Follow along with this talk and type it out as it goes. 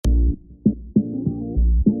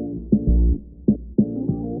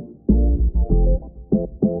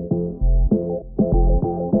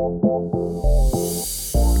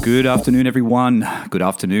Good afternoon, everyone. Good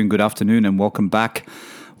afternoon, and welcome back.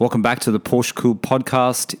 Welcome back to the Porsche Cool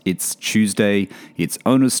podcast. It's Tuesday, it's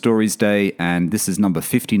Owner Stories Day, and this is number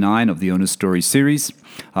 59 of the Owner Stories series.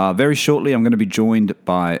 Very shortly, I'm going to be joined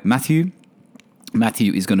by Matthew.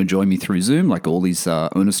 Matthew is going to join me through Zoom, like all these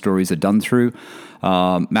Owner Stories are done through.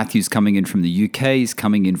 Matthew's coming in from the UK, he's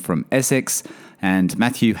coming in from Essex, and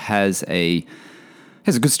Matthew has a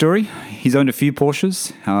good story. He's owned a few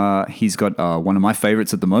Porsches. He's got one of my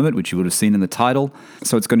favorites at the moment, which you would have seen in the title.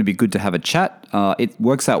 So it's going to be good to have a chat. It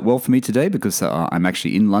works out well for me today because I'm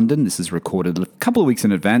actually in London. This is recorded a couple of weeks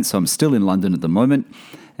in advance, so I'm still in London at the moment.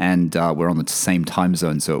 And we're on the same time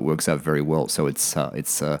zone, so it works out very well. So it's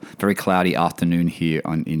a very cloudy afternoon here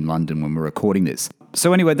in London when we're recording this.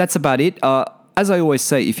 So anyway, that's about it. As I always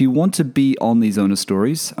say, if you want to be on these Owner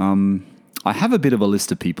Stories, I have a bit of a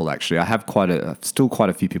list of people, actually. I have still quite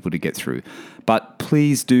a few people to get through. But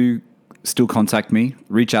please do still contact me.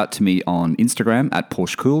 Reach out to me on Instagram at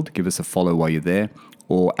Porsche Cooled. Give us a follow while you're there.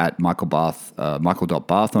 Or at michael.bath on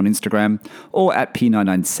Instagram. Or at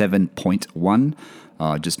P997.1.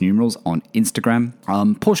 Just numerals on Instagram.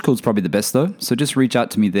 Porsche Cool's probably the best though. So just reach out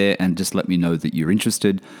to me there and just let me know that you're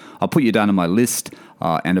interested. I'll put you down on my list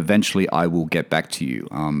and eventually I will get back to you.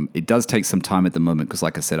 It does take some time at the moment because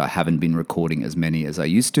like I said, I haven't been recording as many as I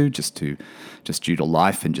used to, just due to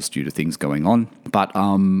life and just due to things going on. But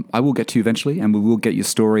I will get to you eventually and we will get your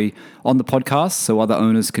story on the podcast so other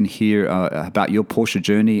owners can hear about your Porsche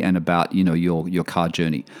journey and about, your car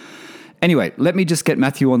journey. Anyway, let me just get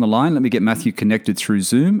Matthew on the line. Let me get Matthew connected through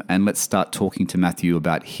Zoom, and let's start talking to Matthew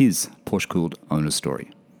about his Porsche Cooled owner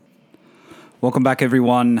story. Welcome back,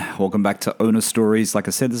 everyone. Welcome back to Owner Stories. Like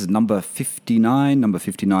I said, this is number 59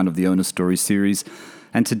 of the Owner Stories series.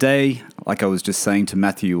 And today, like I was just saying to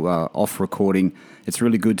Matthew off recording, it's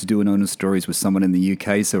really good to do an Owner Stories with someone in the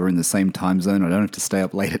UK, so we're in the same time zone. I don't have to stay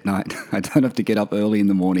up late at night. I don't have to get up early in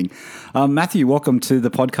the morning. Matthew, welcome to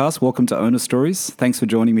the podcast. Welcome to Owner Stories. Thanks for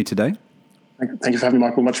joining me today. Thank you for having me,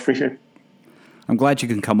 Michael. Much appreciated. I'm glad you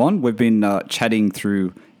can come on. We've been chatting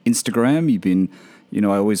through Instagram. You've been,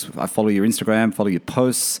 I follow your Instagram, follow your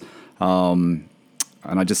posts. And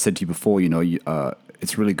I just said to you before,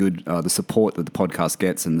 it's really good, the support that the podcast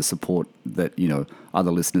gets and the support that,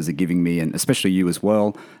 other listeners are giving me, and especially you as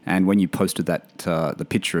well. And when you posted that, the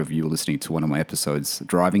picture of you listening to one of my episodes,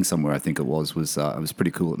 driving somewhere, I think it was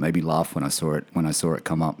pretty cool. It made me laugh when I saw it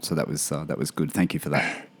come up. So that was good. Thank you for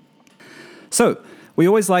that. So we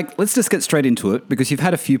always let's just get straight into it because you've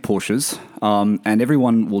had a few Porsches and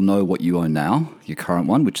everyone will know what you own now, your current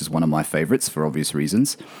one, which is one of my favorites for obvious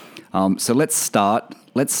reasons. So let's start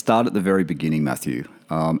at the very beginning, Matthew,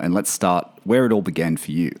 and let's start where it all began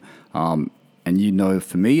for you. And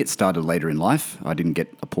for me, it started later in life. I didn't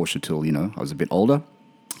get a Porsche till, I was a bit older.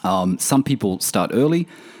 Some people start early,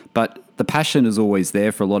 but the passion is always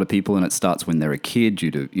there for a lot of people, and it starts when they're a kid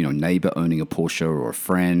due to, neighbor owning a Porsche or a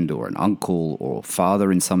friend or an uncle or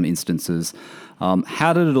father in some instances.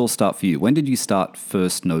 How did it all start for you? When did you start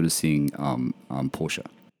first noticing Porsche?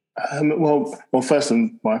 Well, first,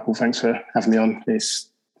 Michael, thanks for having me on.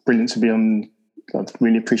 It's brilliant to be on. I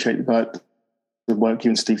really appreciate the work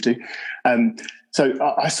you and Steve do.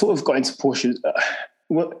 So I sort of got into Porsche.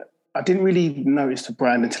 I didn't really notice the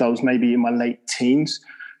brand until I was maybe in my late teens.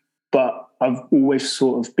 But I've always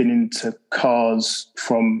sort of been into cars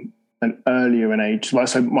from an earlier age.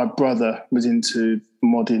 So my brother was into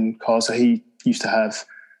modding cars. So he used to have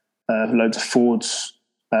loads of Fords.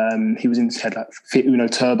 He had like Fiat Uno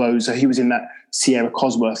turbos. So he was in that Sierra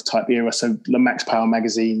Cosworth type era. So the Max Power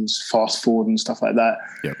magazines, Fast Forward and stuff like that.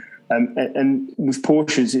 Yep. And with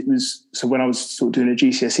Porsches, it was, so when I was sort of doing a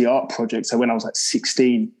GCSE art project, so when I was like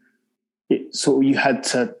 16, it sort of, you had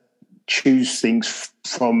to choose things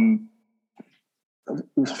from, I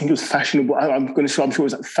think it was fashionable. I'm sure it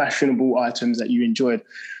was like fashionable items that you enjoyed.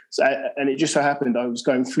 So, and it just so happened I was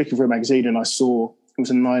flicking through a magazine and I saw it was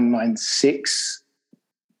a 996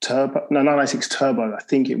 Turbo, I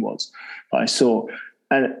think it was, that I saw.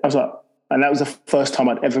 And I was like, and that was the first time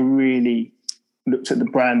I'd ever really looked at the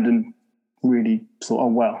brand and really thought, oh,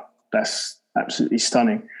 wow, that's absolutely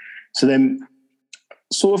stunning. So then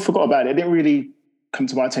sort of forgot about it. It didn't really come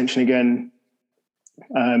to my attention again.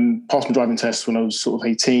 Passed my driving test when I was sort of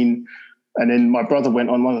 18. And then my brother went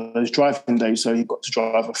on one of those driving days. So he got to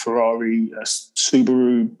drive a Ferrari, a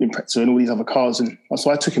Subaru, Impreza, and all these other cars. And so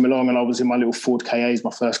I took him along and I was in my little Ford KA's, my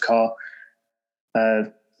first car,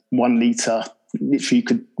 1 litre. Literally you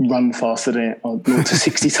could run faster than it on 0 to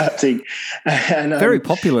 60 type thing. And, very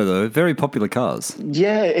popular though, very popular cars.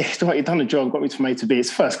 Yeah, it done a job, got me from A to B. It's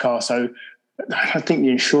the first car. So I think the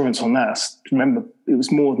insurance on that, remember, it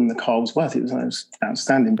was more than the car was worth. It was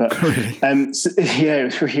outstanding. But Really? yeah, it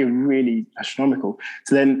was really, really astronomical.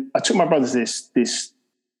 So then I took my brother to this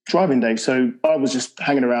driving day. So I was just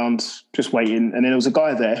hanging around, just waiting. And then there was a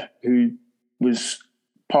guy there who was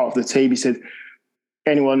part of the team. He said,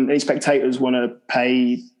 any spectators want to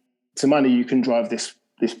pay some money, you can drive this.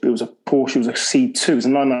 It was a Porsche, it was a C2, it was a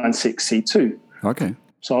 996 C2. Okay.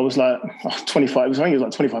 So I was like, 25, I think it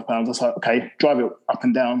was like £25. I was like, okay, drive it up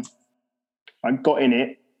and down. I got in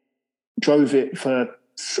it, drove it for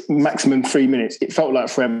maximum 3 minutes. It felt like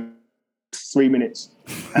forever, 3 minutes.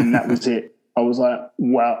 And that was it. I was like,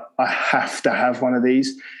 wow, I have to have one of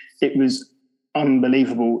these. It was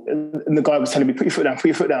unbelievable. And the guy was telling me, put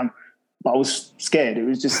your foot down. But I was scared. It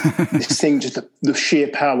was just this thing, just the sheer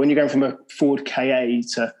power. When you're going from a Ford KA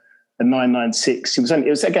to a 996, it was a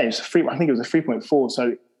 3.4.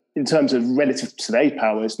 So in terms of relative to today's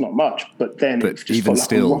power, it's not much. But then it just felt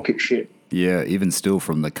like a rocket ship. Yeah, even still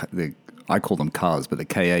from the I call them cars, but the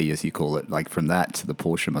KA, as you call it, like from that to the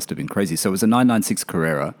Porsche must have been crazy. So it was a 996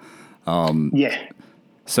 Carrera. Yeah.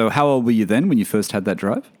 So how old were you then when you first had that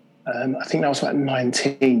drive? I think that was about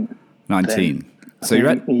 19. 19. Then. So you're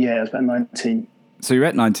at... Yeah, I was about 19. So you're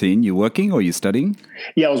at 19, you're working or you're studying?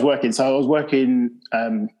 Yeah, I was working. So I was working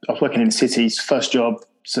in the cities, first job.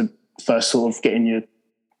 So first sort of getting your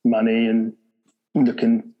money and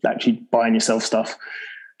actually buying yourself stuff.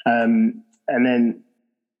 And then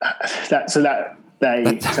that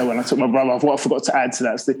day, so when I took my brother off, what I forgot to add to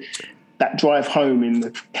that drive home in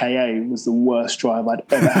the KA was the worst drive I'd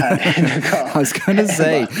ever had in a car. I was going to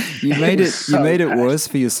say, you made it worse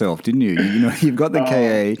for yourself, didn't you? You know, you've got the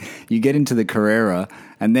KA, you get into the Carrera,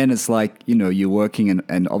 and then it's like, you know, you're working,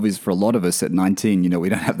 and obviously for a lot of us at 19, you know, we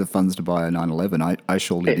don't have the funds to buy a 911. I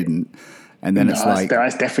surely didn't. And then it's like... I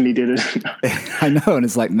definitely didn't. I know, and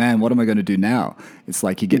it's like, man, what am I going to do now? It's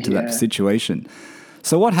like you get to that situation.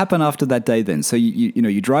 So what happened after that day then? So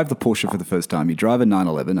you drive the Porsche for the first time. You drive a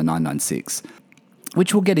 911, a 996,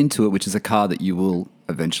 which we'll get into it, which is a car that you will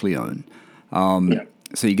eventually own.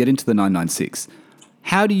 So you get into the 996.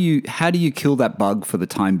 How do you kill that bug for the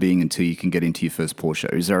time being until you can get into your first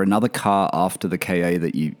Porsche? Is there another car after the KA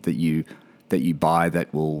that you buy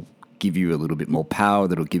that will give you a little bit more power,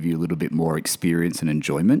 that'll give you a little bit more experience and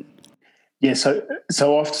enjoyment? Yeah. So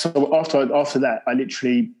after that, I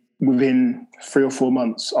literally, within 3 or 4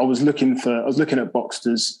 months, I was looking at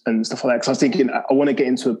Boxsters and stuff like that, because I was thinking, I want to get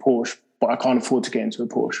into a Porsche, but I can't afford to get into a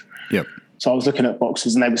Porsche. Yep. So I was looking at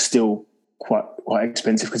Boxsters, and they were still quite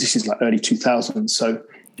expensive, because this is like early 2000s. So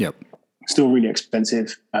yep, still really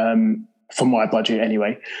expensive for my budget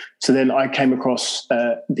anyway. So then I came across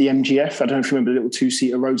the MGF. I don't know if you remember the little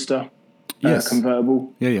 2-seater Roadster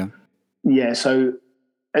convertible. Yeah. So,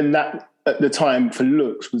 and that at the time for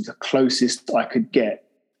looks was the closest I could get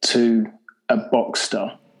to a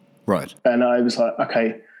Boxster. Right. And I was like,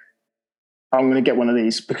 okay, I'm going to get one of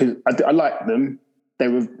these, because I liked them. They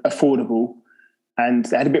were affordable and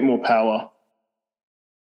they had a bit more power.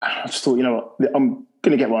 I just thought, you know what, I'm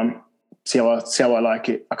going to get one, see how I like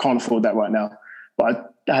it. I can't afford that right now.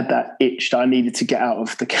 But I had that itch that I needed to get out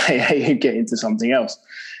of the KA and get into something else.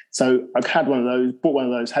 So I had one of those, bought one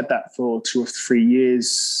of those, had that for 2 or 3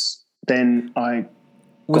 years. Then I...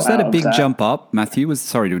 Was that a big jump up, Matthew?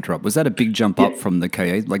 Sorry to interrupt. Was that a big jump up from the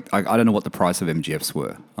KA? Like, I don't know what the price of MGFs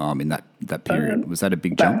were in that period. Was that a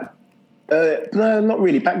big jump? No, not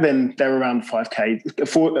really. Back then, they were around 5K. A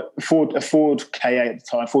Ford KA at the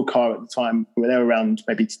time, Ford car at the time, they were around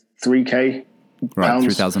maybe 3K. Right,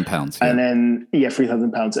 £3,000. Yeah. And then,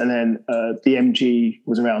 £3,000. And then the MG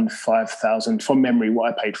was around 5,000. From memory,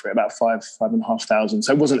 what I paid for it, about 5,500.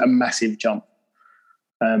 So it wasn't a massive jump.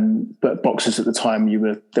 But Boxers at the time, they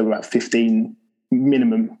were about 15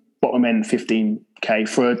 minimum, bottom end 15K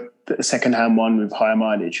for a second-hand one with higher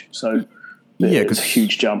mileage. So it was a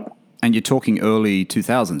huge jump. And you're talking early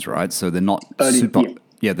 2000s, right? So they're not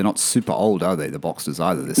they're not super old, are they? The Boxsters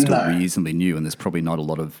either. They're still reasonably new, and there's probably not a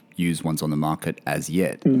lot of used ones on the market as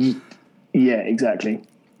yet. Yeah, exactly.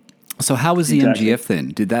 So how was the MGF then?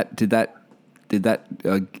 Did that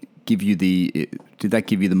give you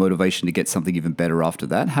the motivation to get something even better after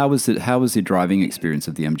that? How was the driving experience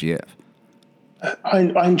of the MGF? I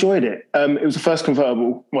enjoyed it. It was the first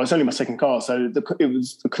convertible. Well, it's only my second car, so it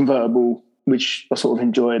was the convertible which I sort of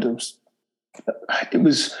enjoyed. It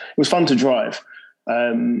was fun to drive.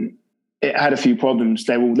 It had a few problems.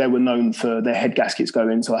 They were known for their head gaskets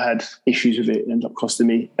going, so I had issues with it. It ended up costing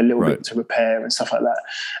me a little bit to repair and stuff like that.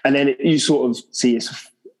 And then you sort of see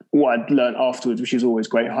what I'd learned afterwards, which is always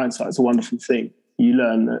great. Hindsight, it's a wonderful thing. You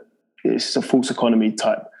learn that it's a false economy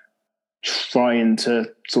type trying to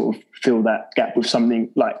sort of fill that gap with something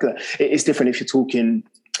like that. It's different if you're talking,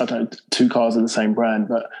 I don't know, two cars of the same brand,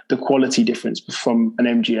 but the quality difference from an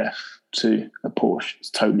MGF to a Porsche is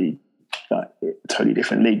totally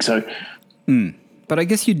different league. So, But I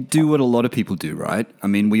guess you do what a lot of people do, right? I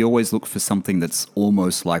mean, we always look for something that's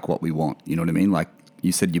almost like what we want. You know what I mean? Like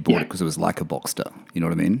you said, you bought it because it was like a Boxster. You know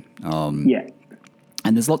what I mean? Yeah.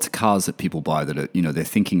 And there's lots of cars that people buy that are, they're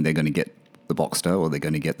thinking they're going to get the Boxster or they're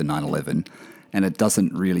going to get the 911, and it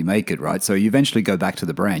doesn't really make it, right? So you eventually go back to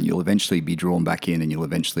the brand. You'll eventually be drawn back in, and you'll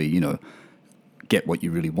eventually, get what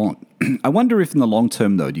you really want. I wonder if in the long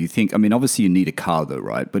term, though, do you think? I mean, obviously you need a car, though,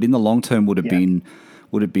 right? But in the long term, would it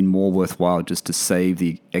been more worthwhile just to save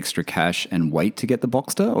the extra cash and wait to get the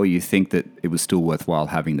Boxster, or you think that it was still worthwhile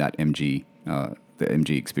having that the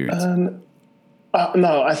MG experience?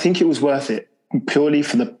 No, I think it was worth it purely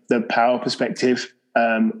for the power perspective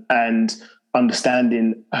and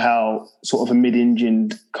understanding how sort of a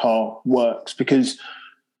mid-engined car works, because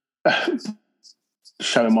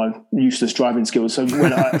showing my useless driving skills. So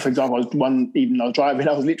when for example, I was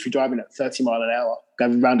literally driving at 30 mile an hour,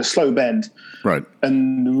 going around a slow bend, right?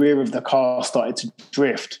 And the rear of the car started to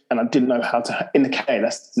drift, and I didn't know how to. In the K,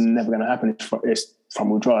 that's never going to happen. It's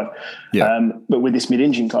front-wheel drive. Yeah. But with this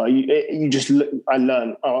mid-engine car, I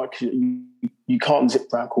learned. You can't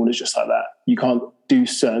zip around corners just like that. You can't do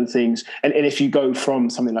certain things. And if you go from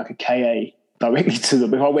something like a KA directly if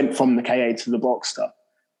I went from the KA to the Boxster,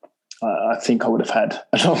 I think I would have had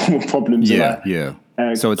a lot more problems. Yeah.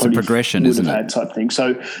 So it's a progression, isn't it? Type thing.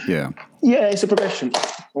 So yeah, it's a progression.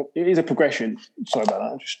 It is a progression. Sorry about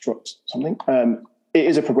that. I just dropped something. It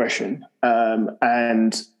is a progression,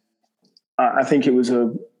 and I think it was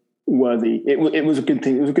it was a good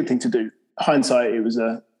thing. It was a good thing to do. Hindsight,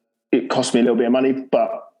 it cost me a little bit of money,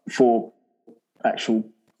 but for actual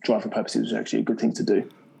driving purposes, it was actually a good thing to do.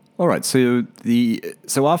 All right. So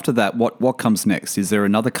after that, what comes next? Is there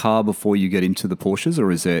another car before you get into the Porsches, or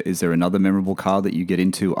is there another memorable car that you get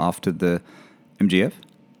into after the MGF?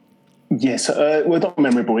 Yes. Well, not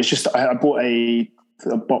memorable. It's just I bought a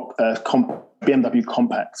BMW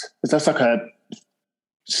Compact. That's like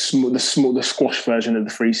the squash version of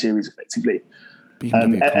the 3 Series, effectively.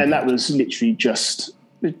 And that was literally just.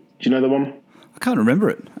 Do you know the one? I can't remember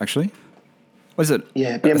it actually. Was it?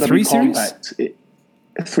 Yeah, BMW 3 Compact. Series?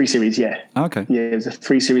 3 Series, yeah. Okay. Yeah, it was a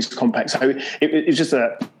 3 Series Compact. So it's just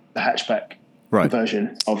a hatchback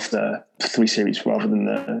version of the 3 Series rather than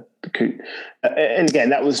the coupe. And again,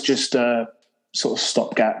 that was just a sort of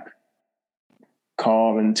stopgap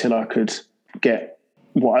car until I could get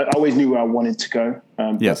I always knew where I wanted to go.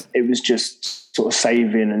 Yes. It was just sort of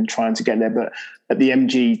saving and trying to get there. But the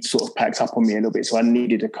MG sort of packed up on me a little bit, so I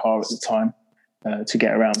needed a car at the time to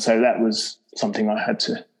get around. So that was something I had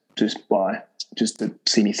to just buy, just to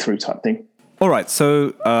see me through type thing. All right.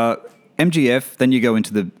 So MGF, then you go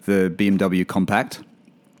into the BMW Compact.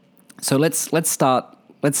 So let's start.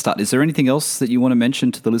 Is there anything else that you want to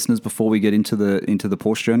mention to the listeners before we get into the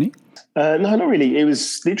Porsche journey? No, not really. It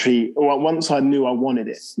was literally, once I knew I wanted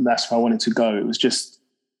it, that's where I wanted to go. It was just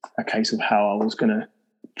a case of how I was going to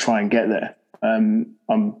try and get there.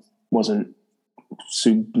 I wasn't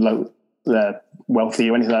super wealthy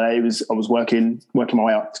or anything like that. I was working my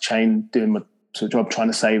way up the chain, doing my sort of job, trying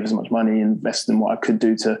to save as much money, invest in what I could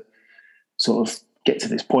do to sort of get to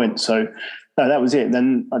this point. So that was it.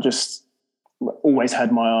 Then I just always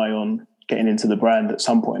had my eye on getting into the brand at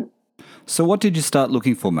some point. So what did you start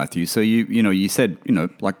looking for, Matthew? So you said,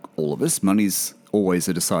 like all of us, money's always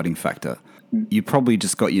a deciding factor. You probably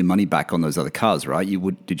just got your money back on those other cars, right?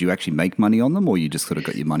 Did you actually make money on them, or you just sort of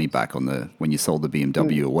got your money back on when you sold the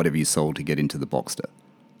BMW or whatever you sold to get into the Boxster?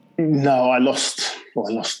 No, I lost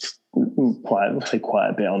quite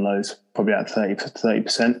a bit on those, probably at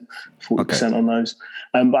 30%, 40% on those.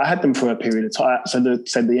 But I had them for a period of time. So the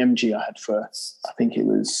MG I had for, I think it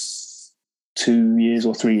was 2 years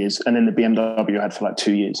or 3 years, and then the BMW I had for like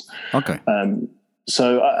 2 years. Okay.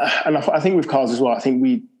 So I think with cars as well, I think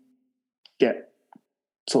we get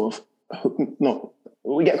sort of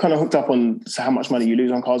we get kind of hooked up on how much money you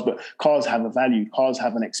lose on cars, but cars have a value. Cars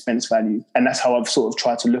have an expense value, and that's how I've sort of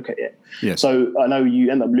tried to look at it. Yes. So I know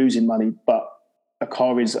you end up losing money, but a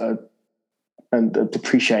car is a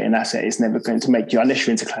depreciating asset. It's never going to make you, unless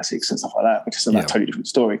you're into classics and stuff like that, which is a totally different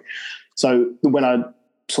story. So when I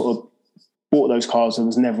sort of bought those cars, I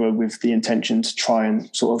was never with the intention to try and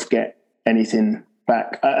sort of get anything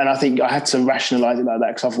back. And I think I had to rationalize it like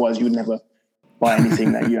that, because otherwise you would never buy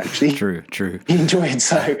anything that you actually true enjoyed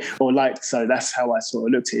or liked. So that's how I sort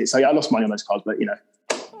of looked at it. So I lost money on those cars, but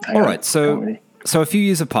all right. So a few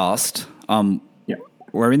years have passed.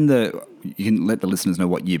 We're in the you can let the listeners know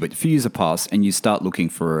what year, but a few years have passed and you start looking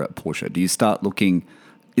for a Porsche. Do you start looking,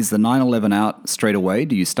 is the 911 out straight away?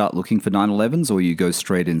 Do you start looking for 911s, or you go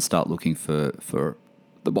straight in and start looking for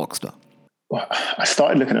the Boxster? Well, I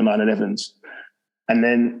started looking at 911s, and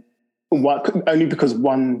then only because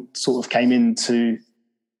one sort of came into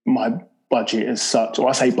my budget as such. Or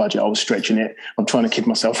I say budget, I was stretching it. I'm trying to kid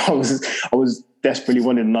myself. I was desperately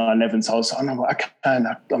wanting a 911, so I was like, no, I can.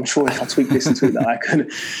 I'm sure if I tweak this and tweak that, I can.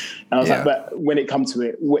 And I was like, but when it comes to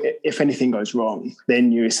it, if anything goes wrong,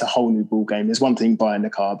 then it's a whole new ball game. There's one thing buying the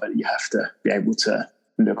car, but you have to be able to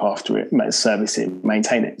look after it, service it,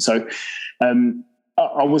 maintain it. So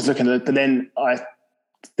I was looking at it, but then the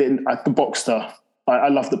Boxster. I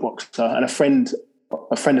love the Boxster, and a friend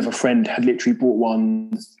of a friend had literally bought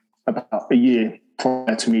one about a year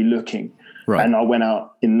prior to me looking, right. And I went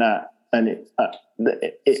out in that, and it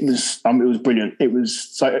was brilliant. It was,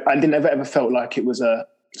 so I didn't ever felt like it was a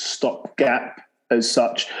stopgap as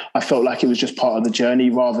such. I felt like it was just part of the journey,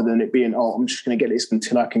 rather than it being, I'm just going to get this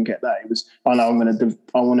until I can get that. It was, I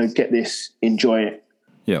want to get this, enjoy it,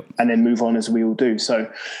 and then move on, as we all do. So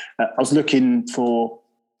I was looking for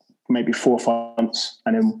maybe 4 or 5 months,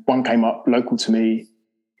 and then one came up local to me,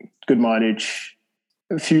 good mileage,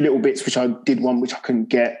 a few little bits which I did want, which I couldn't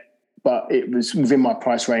get, but it was within my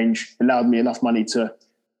price range, allowed me enough money to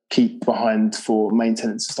keep behind for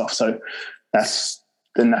maintenance and stuff. So that's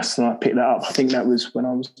when I picked that up. I think that was when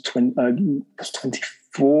I was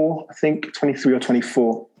 24, I think 23 or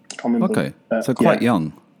 24. I can't remember. Okay, so quite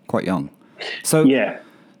young. So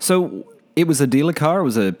So it was a dealer car, or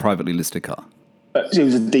was it a privately listed car? It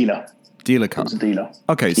was a dealer. Dealer car. It was a dealer.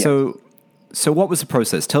 Okay, yeah. So what was the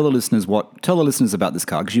process? Tell the listeners about this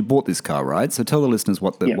car, because you bought this car, right? So tell the listeners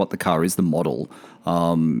what the car is, the model,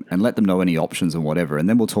 and let them know any options and whatever. And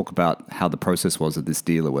then we'll talk about how the process was at this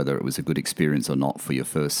dealer, whether it was a good experience or not for your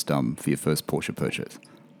first Porsche purchase.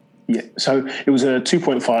 Yeah. So it was a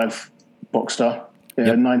 2.5 Boxster,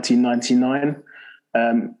 1999.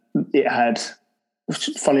 It had,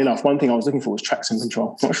 funnily enough, one thing I was looking for was traction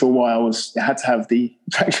control. Not sure why it had to have the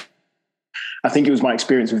traction. I think it was my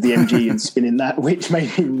experience with the MG and spinning that, which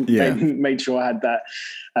made sure I had that.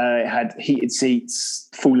 It had heated seats,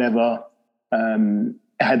 full leather. It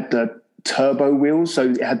had the turbo wheels,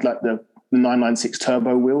 so it had like the 996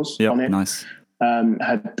 turbo wheels on it. Nice.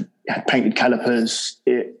 Had painted calipers.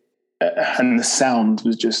 And the sound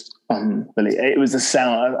was just unbelievable. It was the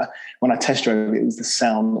sound. When I test drove it, was the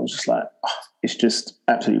sound. I was just like, it's just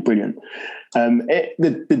absolutely brilliant.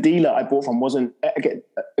 The dealer I bought from wasn't,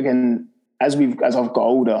 again, as I've got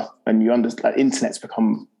older and you understand, internet's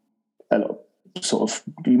become a lot sort of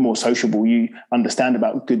more sociable. You understand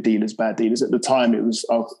about good dealers, bad dealers. At the time, it was,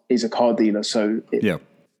 he's a car dealer, so it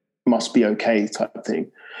must be okay type of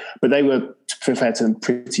thing. But they were, to be fair to them,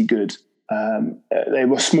 pretty good. They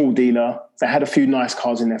were a small dealer. They had a few nice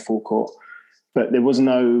cars in their forecourt, but there was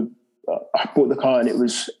no. I bought the car and it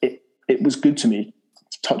was good to me.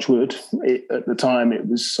 Touch wood. At the time, I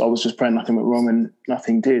was just praying nothing went wrong and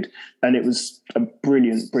nothing did, and it was a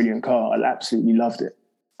brilliant car. I absolutely loved it.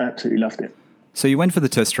 So you went for the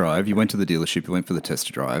test drive. You went to the dealership. You went for the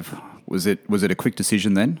test drive. Was it a quick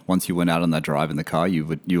decision then? Once you went out on that drive in the car, you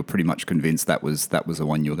were pretty much convinced that was the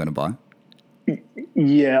one you were going to buy.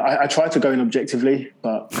 Yeah, I tried to go in objectively,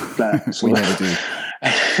 but we never do.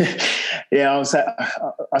 Yeah,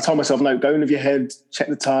 I told myself, no, go in with your head, check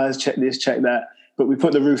the tires, check this, check that. But we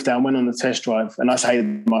put the roof down, went on the test drive, and I say,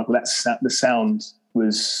 Michael, the sound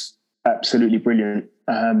was absolutely brilliant.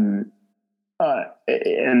 And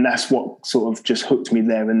that's what sort of just hooked me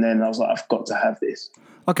there. And then I was like, I've got to have this.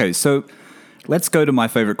 Okay, so let's go to my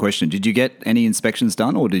favorite question. Did you get any inspections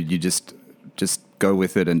done, or did you just go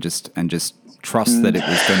with it and just trust that it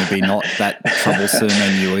was going to be not that troublesome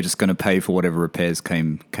and you were just going to pay for whatever repairs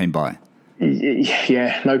came by?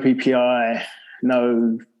 Yeah, no PPI,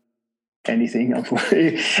 no anything.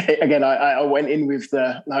 Again, I went in with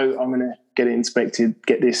I'm going to get it inspected,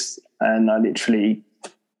 get this, and I literally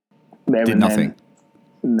did nothing.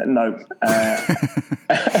 No,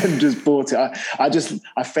 I just bought it. I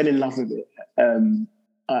fell in love with it.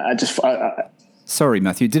 Sorry,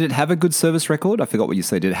 Matthew. Did it have a good service record? I forgot what you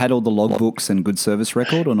said. Did it had all the logbooks and good service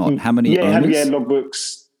record or not? How many owners? Yeah,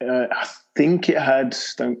 logbooks. I think it had.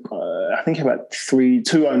 I think about 2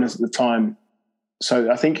 owners at the time.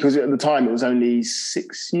 So I think because at the time it was only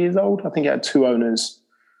 6 years old. I think it had 2 owners.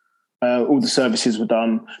 All the services were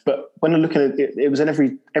done, but when I look at it, it was in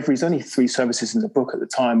there's only 3 services in the book at the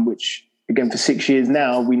time. Which again, for 6 years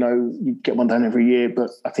now, we know you get one done every year. But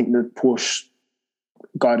I think the Porsche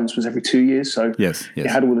guidance was every 2 years. So yes. It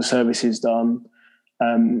had all the services done.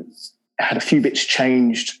 It had a few bits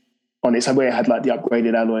changed on it. So where it had like the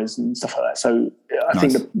upgraded alloys and stuff like that. So I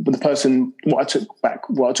think the person, what I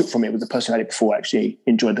took from it was the person who had it before actually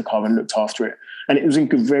enjoyed the car and looked after it. And it was in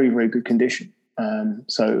very, very good condition.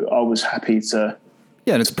 So I was happy to.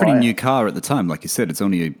 Yeah, and it's a pretty new car at the time. Like you said, it's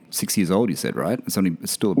only 6 years old, you said, right? It's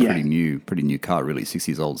still a pretty new car, really. 6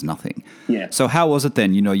 years old is nothing. Yeah. So how was it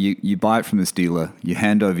then? You know, you buy it from this dealer, you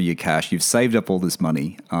hand over your cash, you've saved up all this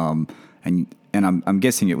money, and I'm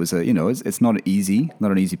guessing it was it's not an easy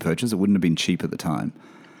purchase. It wouldn't have been cheap at the time.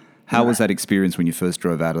 How was that experience when you first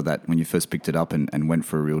drove out of that, when you first picked it up and went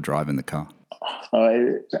for a real drive in the car?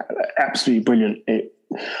 Absolutely brilliant.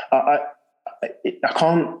 I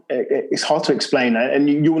can't. It's hard to explain, and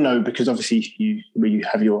you'll know because obviously you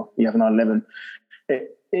have an 911.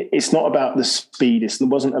 It's not about the speed. It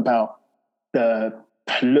wasn't about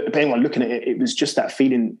anyone looking at it. It was just that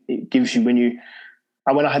feeling it gives you when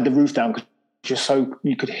I had the roof down, just so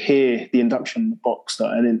you could hear the induction box,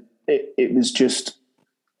 and then it was just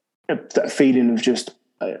that feeling of just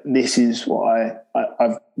this is what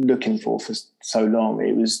I've looking for so long.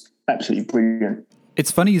 It was absolutely brilliant. It's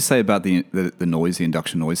funny you say about the noise, the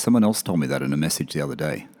induction noise. Someone else told me that in a message the other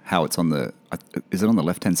day, how it's is it on the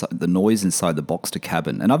left-hand side, the noise inside the Boxster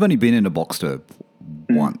cabin. And I've only been in a Boxster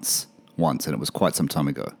once, and it was quite some time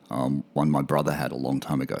ago. One my brother had a long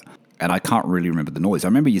time ago. And I can't really remember the noise. I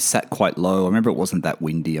remember you sat quite low. I remember it wasn't that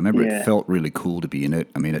windy. I remember it felt really cool to be in it.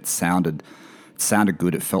 I mean, it sounded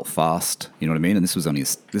good. It felt fast. You know what I mean? And this was probably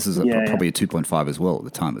a 2.5 as well at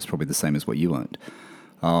the time. It's probably the same as what you owned.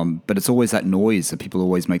 But it's always that noise. So people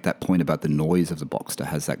always make that point about the noise of the Boxster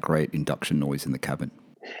has that great induction noise in the cabin.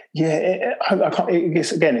 Yeah, I can't.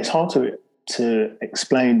 It's hard to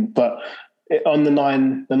explain. But on the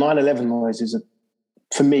 911 noise is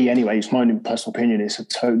for me anyway. It's my own personal opinion. It's a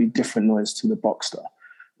totally different noise to the Boxster.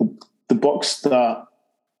 The Boxster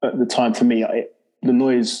at the time for me, the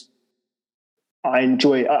noise I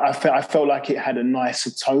enjoy. I felt like it had a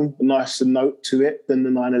nicer tone, a nicer note to it than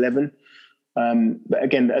the 911. But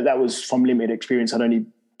again, that was from limited experience. I'd only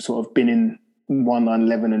sort of been in one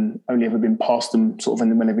 911 and only ever been past them sort of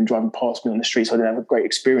when they've been driving past me on the street. So I didn't have a great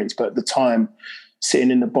experience. But at the time,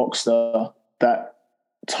 sitting in the Boxster, that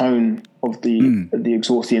tone of the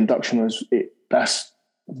exhaust, the induction that's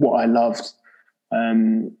what I loved.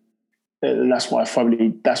 And that's what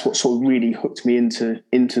sort of really hooked me into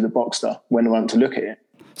the Boxster when I went to look at it.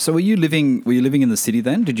 So were you living in the city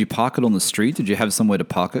then? Did you park it on the street? Did you have somewhere to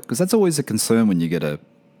park it? Because that's always a concern when you get a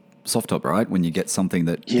soft top, right? When you get something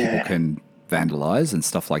that people can vandalize and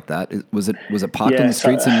stuff like that. Was it parked on the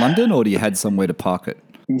streets in London, or do you had somewhere to park it?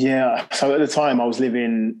 Yeah. So at the time I was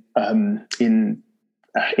living in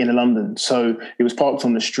London. So it was parked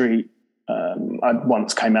on the street. I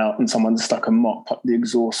once came out and someone stuck a mop up the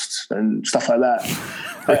exhaust and stuff like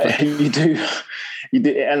that. You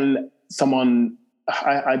do. And someone,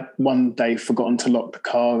 I one day forgotten to lock the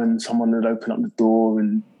car and someone had opened up the door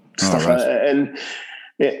and stuff like that. And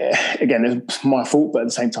again, it's my fault, but at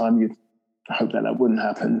the same time, you hope that wouldn't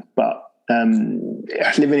happen. But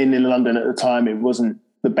living in London at the time, it wasn't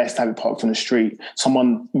the best to have it parked on the street.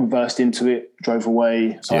 Someone reversed into it, drove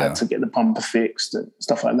away, so I had to get the bumper fixed and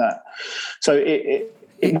stuff like that. So it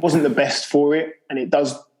wasn't the best for it, and it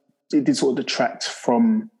did sort of detract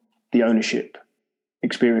from the ownership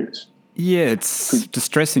experience. Yeah, it's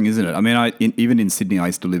distressing, isn't it? I mean, even in Sydney, I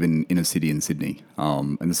used to live in a city in Sydney,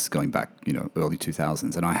 and this is going back, early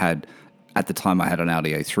 2000s. And at the time, I had an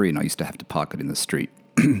Audi A3, and I used to have to park it in the street.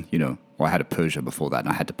 Or I had a Peugeot before that, and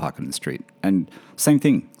I had to park it in the street. And same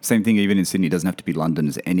thing. Even in Sydney, it doesn't have to be London.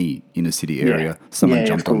 As any inner city area, someone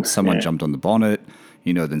jumped on the bonnet.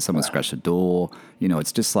 Then someone scratched the door.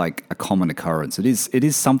 It's just like a common occurrence. It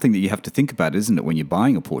is something that you have to think about, isn't it? When you're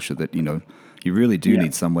buying a Porsche, that you really do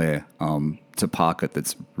need somewhere to park it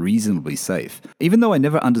that's reasonably safe. Even though I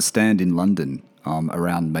never understand in London,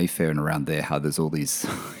 around Mayfair and around there, how there's all these,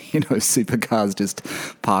 supercars just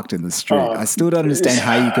parked in the street. I still don't understand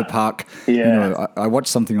how you could park. Yeah. I watched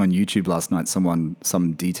something on YouTube last night,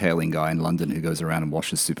 some detailing guy in London who goes around and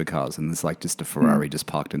washes supercars, and there's like just a Ferrari just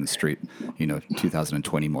parked in the street,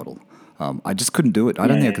 2020 model. I just couldn't do it. I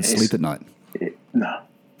don't think I could sleep at night. No.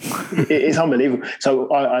 It's unbelievable.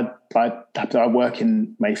 So I work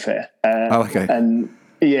in Mayfair. Okay. And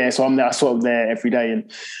so I'm sort of there every day,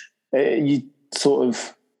 and you sort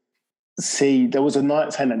of see there was a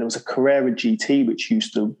Carrera GT which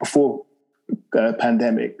used to, before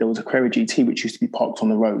pandemic, there was a Carrera GT which used to be parked on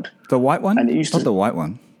the road. The white one? And it used Not the white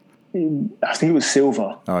one. I think it was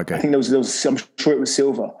silver. Oh, okay. I think there was. I'm sure it was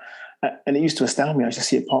silver. And it used to astound me. I just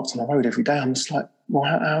see it parked on the road every day. I'm just like,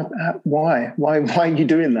 well, why are you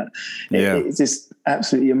doing that? Yeah. It's this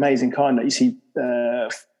absolutely amazing car that you see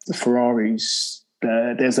the Ferraris.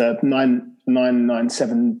 There's a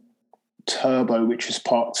 997 Turbo, which is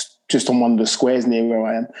parked just on one of the squares near where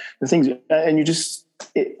I am. The things, and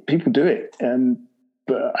people do it.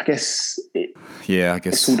 But I guess it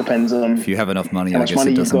all depends on if you have enough money. How much I guess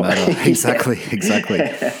money it doesn't matter. Exactly.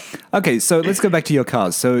 Okay, so let's go back to your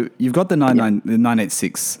cars. So you've got the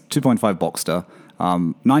 986 2.5 Boxster,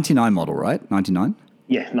 99 model, right? 99.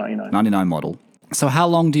 Yeah, 99. 99 model. So how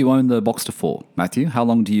long do you own the Boxster for, Matthew? How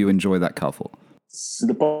long do you enjoy that car for? So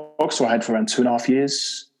the Boxster I had for around 2.5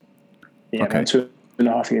 years. Yeah, okay. Around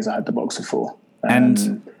 2.5 years I had the Boxster for.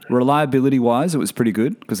 And reliability-wise, it was pretty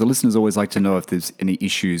good, because the listeners always like to know if there's any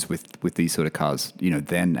issues with these sort of cars,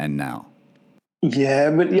 then and now.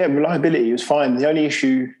 Reliability was fine. The only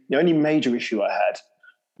major issue I had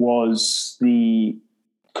was the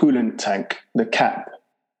coolant tank, the cap.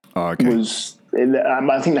 Oh, okay.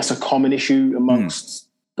 I think that's a common issue amongst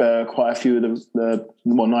quite a few of the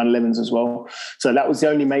 911s as well. So that was the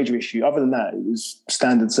only major issue. Other than that, it was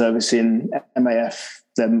standard servicing, MAF,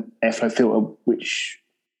 the airflow filter,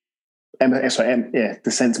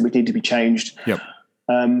 the sensor which needed to be changed. Yep.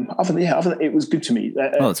 Other than it was good to me.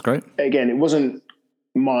 That's great. Again, it wasn't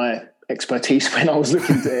my expertise when I was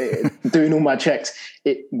looking doing all my checks.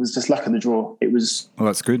 It was just luck of the draw. It was. Well,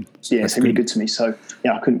 that's good. Yeah, it's really good to me. So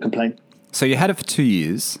I couldn't complain. So you had it for 2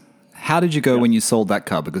 years. How did you go when you sold that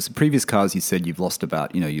car? Because the previous cars you said you've lost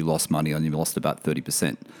about, you lost money on, you lost about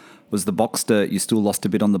 30%. Was the Boxster, you still lost a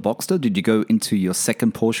bit on the Boxster? Did you go into your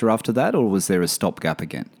second Porsche after that, or was there a stopgap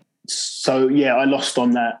again? So, I lost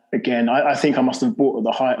on that again. I think I must have bought at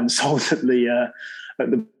the height and sold at the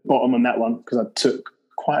bottom on that one, because I took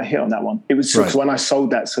quite a hit on that one. It was because when I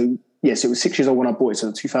sold that, so yes, it was 6 years old when I bought it, so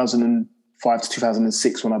 2005 to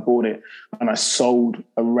 2006 when I bought it, and I sold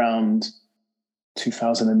around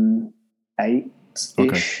 2008-ish.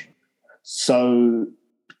 Okay. So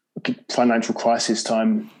financial crisis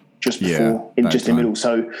time, just before, in the middle.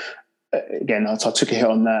 So again, I took a hit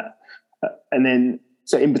on that. And then,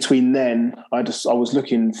 so in between then, I was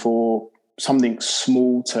looking for something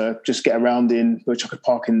small to just get around in, which I could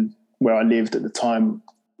park in where I lived at the time,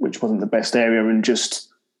 which wasn't the best area, and just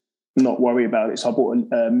not worry about it. So I bought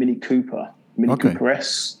a Mini Cooper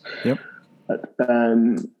S. Yep.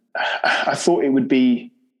 I thought it would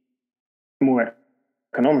be more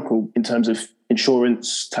economical in terms of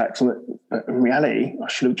insurance, tax. But in reality, I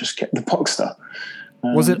should have just kept the Boxster.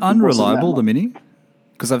 Was it unreliable, the Mini?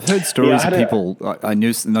 Because I've heard stories of people. I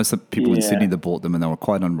know some people in Sydney that bought them, and they were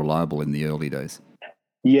quite unreliable in the early days.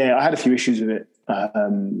 Yeah, I had a few issues with it.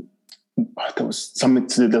 There was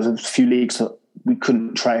a few leaks that we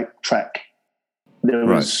couldn't track. There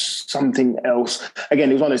was something else.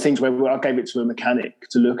 Again, it was one of those things where I gave it to a mechanic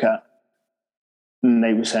to look at, and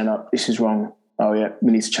they were saying, "Oh, this is wrong. Oh yeah,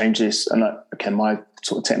 we need to change this." And my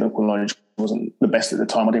sort of technical knowledge wasn't the best at the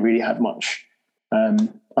time. I didn't really have much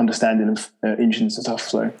understanding of engines and stuff.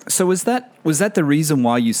 So was that the reason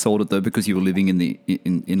why you sold it, though? Because you were living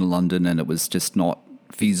in London and it was just not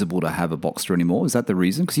feasible to have a Boxster anymore? Is that the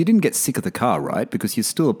reason? Because you didn't get sick of the car, right? Because you're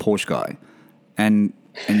still a Porsche guy, and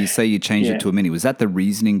you say you changed it to a Mini. Was that the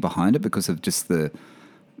reasoning behind it? Because of just the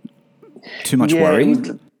too much worry?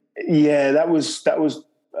 That was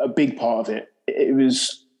a big part of it. It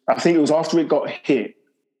was. I think it was after it got hit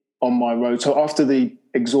on my road. So after the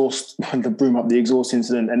exhaust, the broom up the exhaust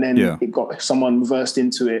incident, and then it got someone reversed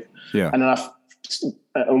into it. Yeah. And then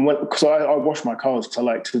because I wash my cars because I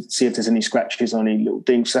like to see if there's any scratches on any little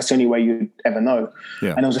things. That's the only way you ever know. Yeah.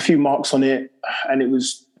 And there was a few marks on it, and it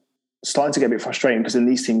was starting to get a bit frustrating because then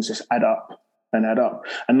these things just add up, and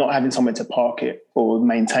not having somewhere to park it or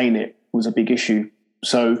maintain it was a big issue.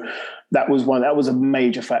 So that was a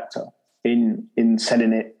major factor in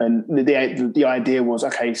selling it. And the idea was,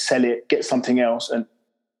 okay, sell it, get something else. And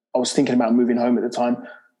I was thinking about moving home at the time,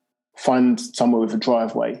 find somewhere with a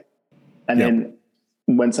driveway. And then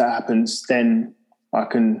once that happens, then I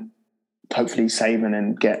can hopefully save and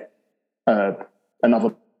then get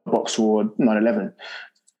another Boxster or 911.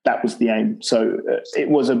 That was the aim. So it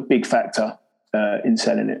was a big factor in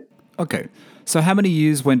selling it. Okay. So how many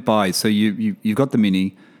years went by? So you've got the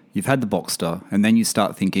Mini, you've had the Boxster, and then you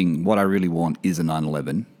start thinking, what I really want is a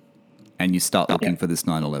 911. And you start looking for this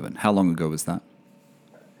 911. How long ago was that?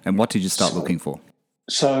 And what did you start looking for?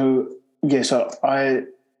 So I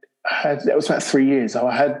had, that was about 3 years.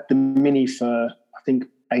 I had the Mini for, I think,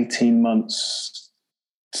 18 months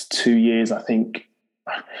to 2 years, I think.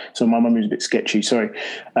 So my memory is a bit sketchy, sorry.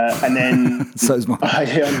 And then... So is mine. I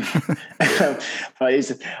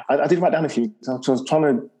did write down a few. So I was trying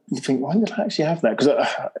to think, why did I actually have that?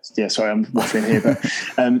 Because, sorry, I'm waffling here. But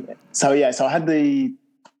so I had the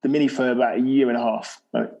the Mini for about a year and a half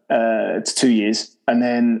to 2 years. And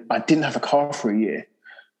then I didn't have a car for a year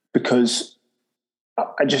because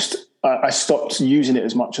I stopped using it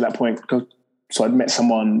as much at that point. So I'd met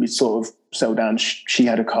someone, we'd sort of settled down. She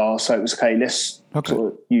had a car. So it was, okay, let's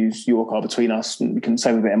sort of use your car between us and we can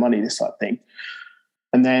save a bit of money, this type of thing.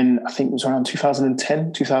 And then I think it was around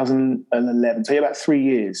 2010, 2011. So about 3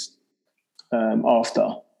 years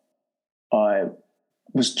after I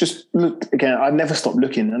was just again, I never stopped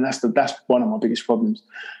looking. And that's one of my biggest problems.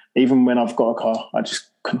 Even when I've got a car, I just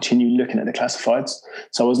continue looking at the classifieds.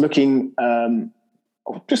 So I was looking,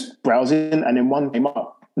 just browsing, and then one came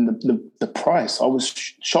up, and the price, I was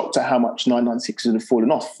shocked at how much 996s had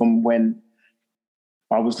fallen off from when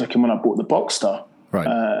I was looking when I bought the Boxster.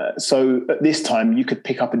 Right. So at this time, you could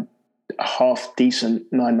pick up a half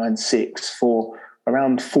decent 996 for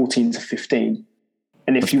around 14 to 15.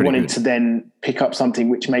 And if you wanted to then pick up something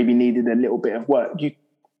which maybe needed a little bit of work, you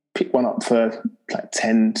pick one up for like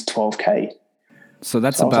 10 to 12K. So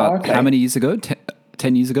that's about how many years ago?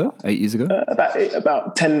 10 years ago? 8 years ago?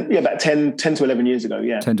 About 10 to 11 years ago,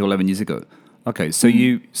 yeah. 10 to 11 years ago. Okay, so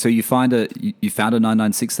you found a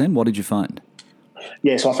 996 then? What did you find?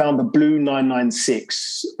 Yeah, so I found the blue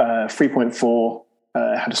 996, 3.4,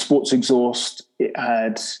 had a sports exhaust. It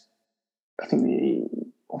had, I'm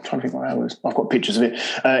trying to think what that was. I've got pictures of it.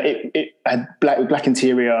 It had black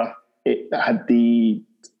interior. It had the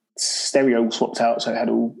stereo swapped out, so it had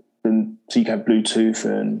all, so you could have Bluetooth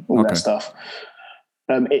and all that stuff.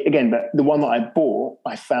 But the one that I bought,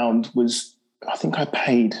 I found was, I think I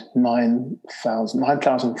paid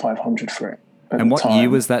 9,500 for it. And what year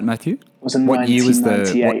was that, Matthew? It was in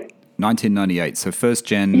 1998. 1998. So first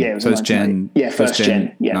gen, yeah, first gen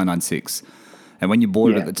 996. And when you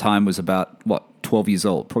bought it at the time was about, 12 years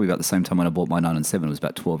old? Probably about the same time when I bought my 997. It was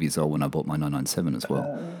about 12 years old when I bought my 997 as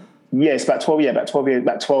well. It's about 12 years,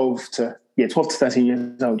 about 12 to 13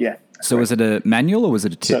 years old, yeah. So was it a manual or was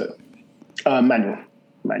it a tip? So, manual,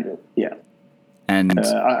 yeah. And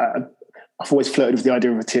I've always flirted with the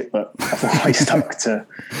idea of a tip, but I've always stuck to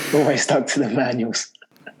the manuals.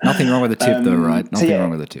 Nothing wrong with a tip, though, right? Nothing wrong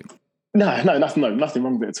with a tip. No, nothing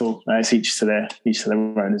wrong with it at all. It's each to their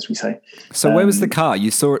own, as we say. So where was the car?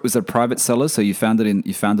 You saw it was a private seller, so you found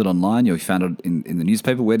it online, or you found it in the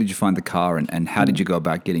newspaper. Where did you find the car, and how did you go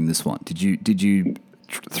about getting this one? Did you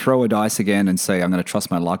throw a dice again and say, I'm going to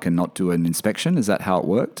trust my luck and not do an inspection? Is that how it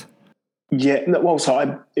worked? Yeah, well,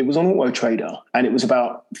 it was on Auto Trader, and it was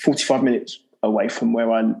about 45 minutes away from where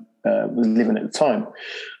I was living at the time.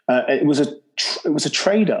 It was a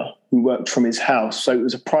trader who worked from his house, so it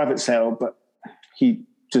was a private sale, but he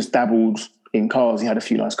just dabbled in cars. He had a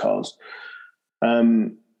few nice cars.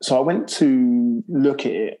 So I went to look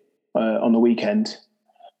at it on the weekend,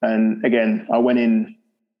 and again, I went in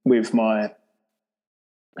with my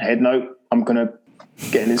head, no, I'm going to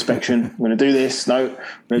get an inspection. I'm going to do this. No, I'm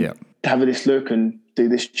going to have this look and do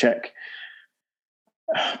this check.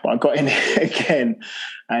 But I got in again,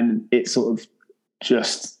 and it sort of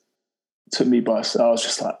just took me by. So I was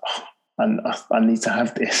just like, I need to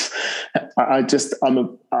have this. I just got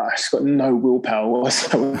no willpower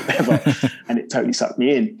whatsoever, and it totally sucked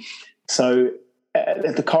me in. So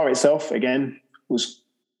the car itself, again, was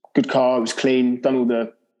a good car. It was clean. Done all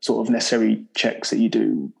the sort of necessary checks that you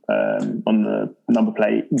do on the number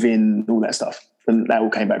plate, VIN, all that stuff. And that all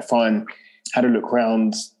came back fine. Had a look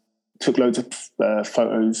around, took loads of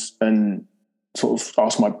photos, and sort of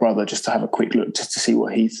asked my brother just to have a quick look, just to see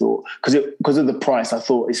what he thought. Because of the price, I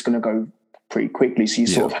thought it's going to go pretty quickly. So you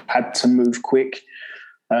sort of had to move quick.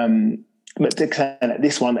 But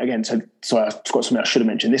this one, again, so I've got something I should have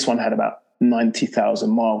mentioned. This one had about 90,000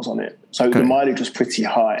 miles on it. So the mileage was pretty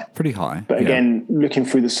high. Pretty high. But again, looking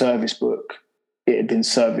through the service book, it had been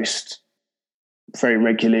serviced very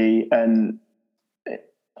regularly, and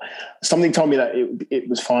something told me that it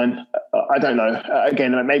was fine. I don't know.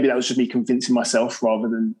 Again, maybe that was just me convincing myself rather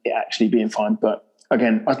than it actually being fine. But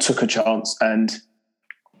again, I took a chance, and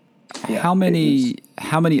how many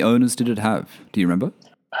owners did it have? Do you remember?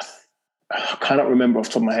 I cannot remember off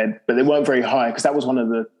the top of my head, but they weren't very high, because that was one of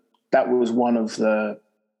the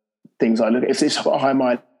things I look at. If it's got a high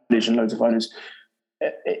mileage and loads of owners,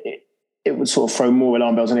 it would sort of throw more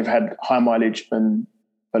alarm bells than if it had high mileage and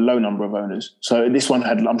a low number of owners. So this one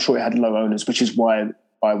I'm sure it had low owners, which is why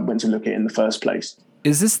I went to look at it in the first place.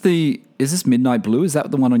 Is this Midnight Blue? Is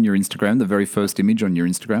that the one on your Instagram, the very first image on your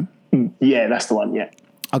Instagram? Yeah, that's the one, yeah.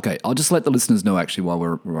 Okay, I'll just let the listeners know actually while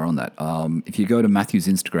we're on that. If you go to Matthew's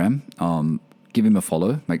Instagram, give him a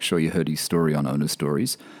follow. Make sure you heard his story on Owner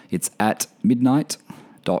Stories. It's at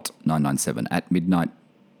midnight.997, at midnight.997.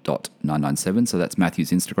 Matthew.997. So that's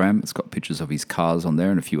Matthew's Instagram. It's got pictures of his cars on there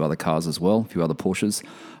and a few other cars as well, a few other Porsches.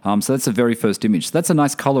 So that's the very first image. So that's a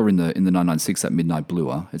nice color in the 996, that midnight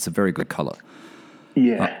blue. It's a very good color.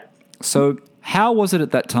 Yeah. So how was it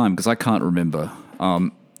at that time? Because I can't remember.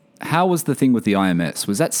 How was the thing with the IMS?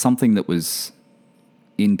 Was that something that was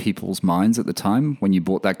in people's minds at the time when you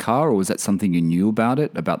bought that car, or was that something you knew about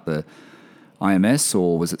the IMS,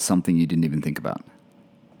 or was it something you didn't even think about?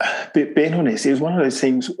 Being honest, it was one of those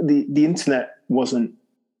things. The internet wasn't.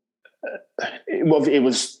 It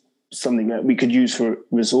was something that we could use for a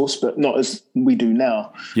resource, but not as we do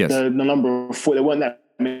now. Yes. The number of there weren't that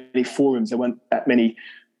many forums. There weren't that many.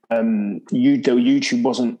 YouTube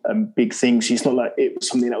wasn't a big thing, so it's not like it was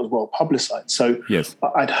something that was well publicized. So yes.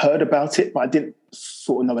 I'd heard about it, but I didn't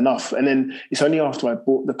sort of know enough. And then it's only after I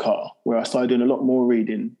bought the car where I started doing a lot more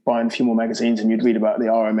reading, buying a few more magazines, and you'd read about the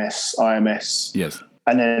RMS, IMS, yes,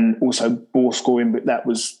 and then also bore scoring, but that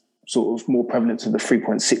was sort of more prevalent to the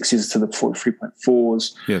 3.6s to the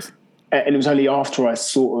 3.4s. Yes. And it was only after I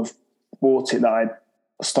sort of bought it that I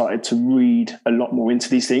started to read a lot more into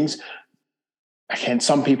these things. Again,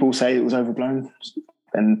 some people say it was overblown,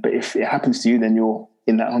 but if it happens to you, then you're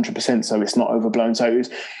in that 100%. So it's not overblown. So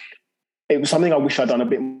it was something I wish I'd done a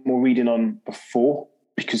bit more reading on before,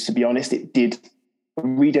 because to be honest,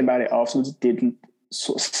 reading about it afterwards did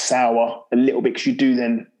sort of sour a little bit, because you do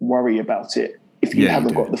then worry about it if you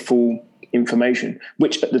haven't got the full information,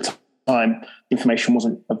 which at the time information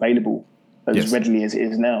wasn't available as readily as it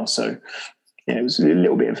is now. So yeah, it was a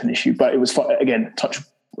little bit of an issue, but it was again,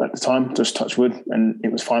 at the time, just touch wood, and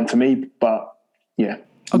it was fine for me. But yeah,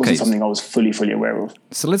 it wasn't something I was fully aware of.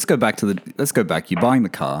 So let's go back. You're buying the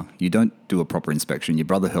car. You don't do a proper inspection. Your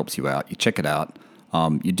brother helps you out. You check it out.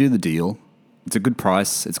 You do the deal. It's a good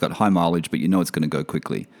price. It's got high mileage, but you know it's going to go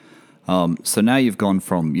quickly. So now you've gone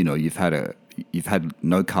from, you've had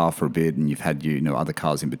no car for a bit, and you've had other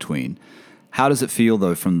cars in between. How does it feel,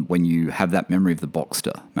 though, from when you have that memory of the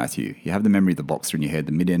Boxster, Matthew? You have the memory of the Boxster in your head,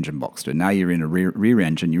 the mid-engine Boxster. Now you're in a rear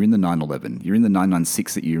engine. You're in the 911. You're in the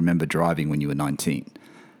 996 that you remember driving when you were 19.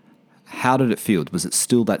 How did it feel? Was it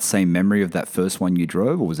still that same memory of that first one you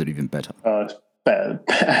drove, or was it even better? It's better.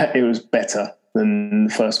 It was better than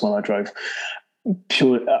the first one I drove.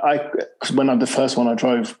 Because when the first one I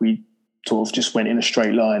drove, we sort of just went in a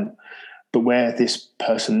straight line. But where this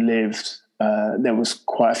person lived, there was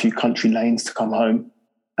quite a few country lanes to come home,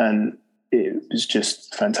 and it was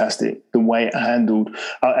just fantastic. The way it handled,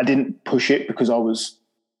 I didn't push it because I was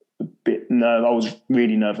a bit nervous. I was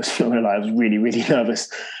really nervous. Not gonna lie, I was really, really nervous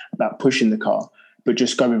about pushing the car. But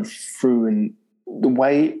just going through, and the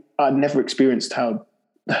way I'd never experienced how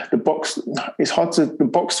the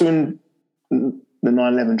Boxster and the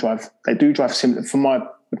 911 drive. They do drive similar from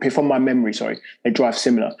my memory. Sorry, they drive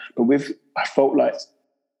similar, but I felt like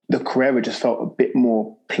the Carrera just felt a bit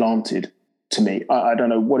more planted to me. I don't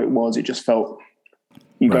know what it was. It just felt,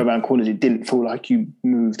 go around corners, it didn't feel like you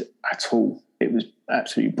moved at all. It was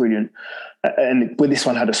absolutely brilliant. And with this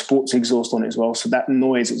one had a sports exhaust on it as well. So that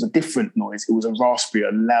noise, it was a different noise. It was a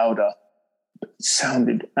raspier, louder, but it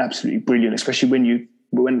sounded absolutely brilliant, especially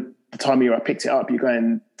when the time of year I picked it up, you're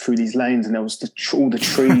going through these lanes and there was all the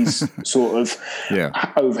trees sort of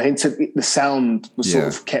overhead. So the sound was sort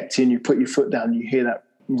of kept in. You put your foot down, you hear that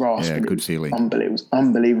rasp. Yeah, good feeling. It was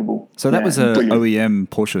unbelievable. So that was a OEM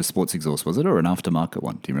Porsche sports exhaust, was it, or an aftermarket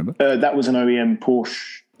one? Do you remember? That was an OEM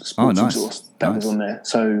Porsche sports exhaust that was on there.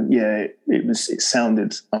 So yeah, it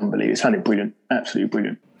sounded unbelievable. It sounded brilliant, absolutely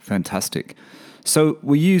brilliant. Fantastic. So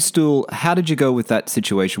how did you go with that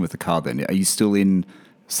situation with the car then? Are you still in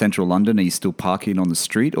central London? Are you still parking on the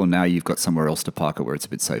street, or now you've got somewhere else to park it where it's a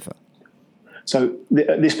bit safer? So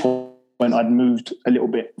at this point, I'd moved a little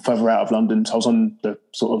bit further out of London. So I was on the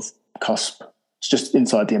sort of cusp. It's just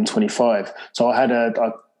inside the M25. So I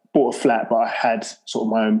bought a flat, but I had sort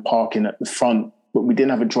of my own parking at the front, but we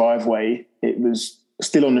didn't have a driveway. It was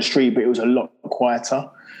still on the street, but it was a lot quieter.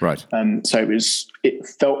 Right. So it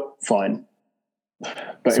felt fine.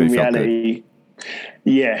 But in reality,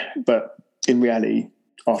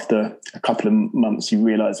 after a couple of months, you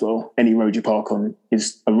realise, well, any road you park on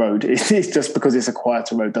is a road. It's just because it's a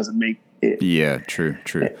quieter road doesn't make it. Yeah, true.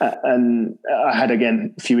 And I had,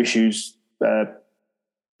 again, a few issues,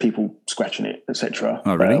 people scratching it, etc.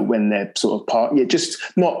 Oh, really? When they're sort of just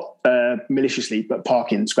not maliciously, but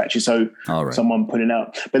parking scratches. So someone putting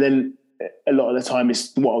out. But then a lot of the time,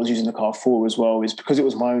 is what I was using the car for as well, is because it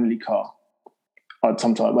was my only car. I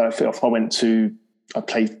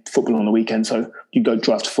play football on the weekend, so you go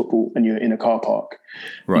drive to football and you're in a car park.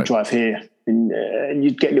 Right. You drive here and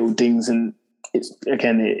you'd get little dings, and it's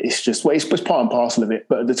just it's part and parcel of it.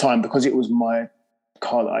 But at the time, because it was my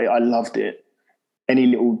car that I loved it. Any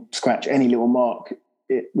little scratch, any little mark,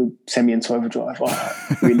 it would send me into overdrive.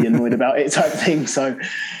 I'm really annoyed about it type thing. So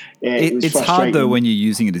yeah, it's hard though when you're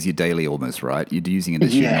using it as your daily almost, right? You're using it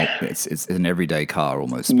as it's an everyday car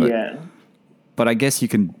almost. But, but I guess you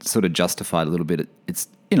can sort of justify it a little bit. It's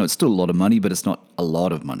it's still a lot of money, but it's not a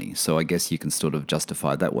lot of money. So I guess you can sort of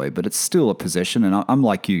justify it that way. But it's still a possession, and I'm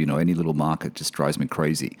like you. Any little mark just drives me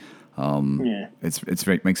crazy. Makes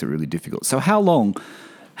it really difficult. So how long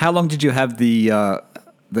did you have the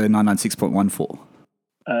 996.1 for?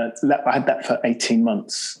 I had that for 18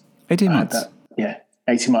 months. 18 months?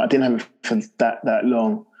 18 months. I didn't have it for that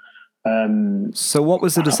long. So what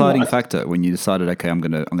was the deciding factor when you decided, okay, I'm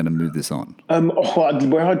gonna move this on?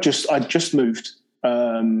 Where I just moved,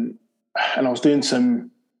 and I was doing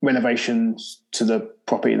some renovations to the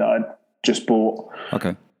property that I'd just bought.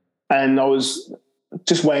 Okay. And I was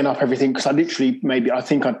just weighing up everything because I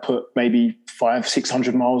think I'd put maybe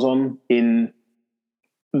 500-600 miles on in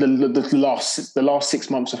the last 6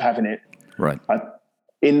 months of having it. Right.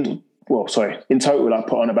 In total, I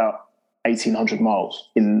put on about 1,800 miles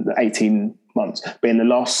in the 18 months. But in the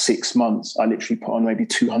last 6 months, I literally put on maybe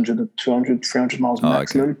 200, 300 miles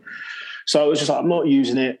maximum. Okay. So I was just like, I'm not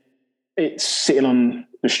using it. It's sitting on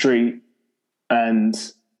the street, and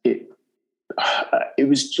I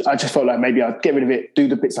just felt like maybe I'd get rid of it, do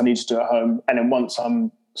the bits I need to do at home, and then once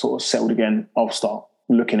I'm sort of settled again, I'll start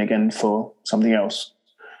looking again for something else.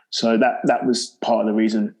 So that was part of the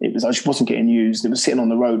reason. I just wasn't getting used. It was sitting on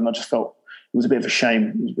the road, and I just felt it was a bit of a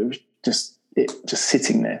shame. It was just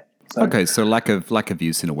sitting there. So, okay, so lack of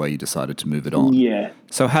use in a way, you decided to move it on. Yeah.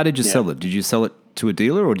 So how did you sell it? Did you sell it to a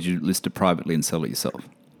dealer, or did you list it privately and sell it yourself?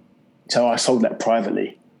 So I sold that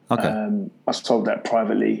privately. Okay. I sold that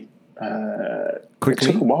privately. Quickly?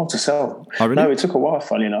 It took a while to sell. Oh, really? No, it took a while,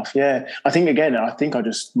 funny enough. Yeah. I think I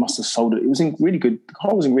just must have sold it. It was in really good, the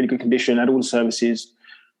car was in really good condition, had all the services,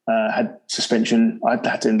 had suspension. I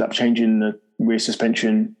had to end up changing the rear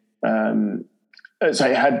suspension. So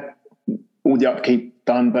it had all the upkeep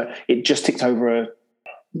done, but it just ticked over it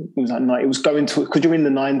was going to, because you're in the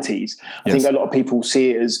 90s. I think a lot of people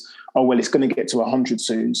see it as, oh, well, it's going to get to 100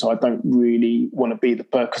 soon, so I don't really want to be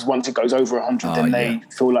because once it goes over 100, then they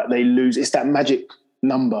feel like they lose. It's that magic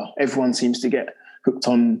number. Everyone seems to get hooked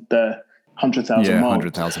on the 100,000 miles.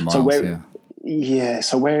 100,000 miles,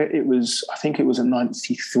 so where it was, I think it was at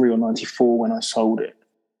 93 or 94 when I sold it.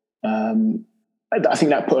 I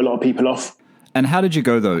think that put a lot of people off. And how did you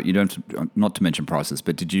go, though? You don't, not to mention prices,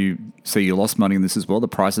 but did you say you lost money in this as well? The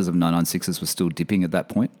prices of 996s were still dipping at that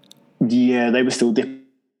point? Yeah, they were still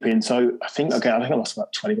dipping. So I think I lost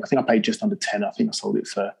about 20. I think I paid just under 10. I think I sold it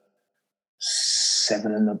for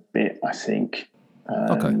 7 and a bit, I think.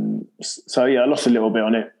 Okay. So yeah, I lost a little bit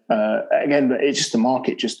on it. Again, it's just the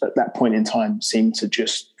market just at that point in time seemed to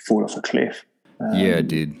just fall off a cliff. It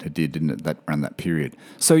did, didn't it? That around that period.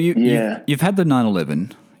 So you've had the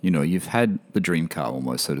 911. You've had the dream car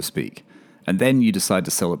almost, so to speak. And then you decide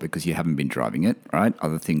to sell it because you haven't been driving it, right?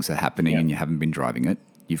 Other things are happening and you haven't been driving it.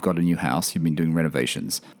 You've got a new house. You've been doing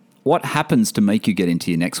renovations. What happens to make you get into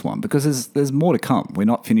your next one? Because there's more to come. We're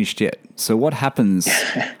not finished yet. So what happens?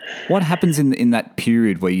 What happens in that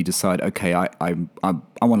period where you decide, okay, I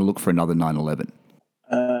want to look for another 911?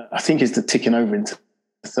 I think it's the ticking over into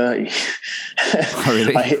 30. Oh,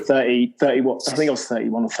 really? I hit 30. What? I think I was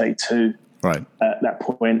 31 or 32. Right. At that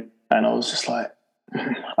point, and I was just like,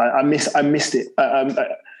 I missed it.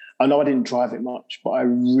 I know I didn't drive it much, but I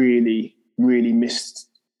really, really missed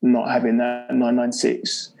not having that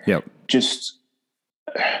 996. Yep. Just,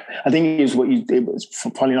 I think it was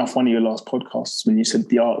funny enough, one of your last podcasts when you said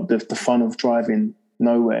the fun of driving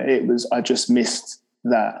nowhere. I just missed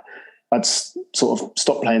that. I'd sort of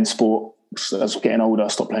stopped playing sport as I was getting older. I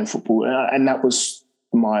stopped playing football, and that was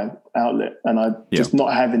my outlet. And I just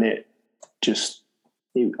not having it.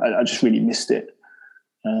 I just really missed it.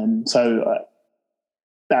 So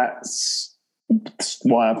that's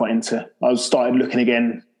why I got into. I started looking at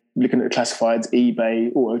the classifieds,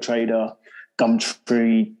 eBay, Auto Trader,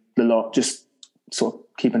 Gumtree, the lot, just sort of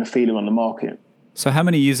keeping a feeler on the market. So how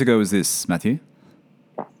many years ago was this, Matthew?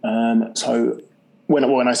 So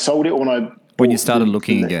when I sold it, or when you started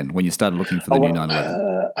looking again, when you started looking for the new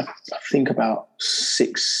 911? I think about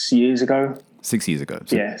 6 years ago. 6 years ago.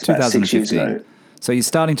 So yeah, 2015. 6 years ago. So you're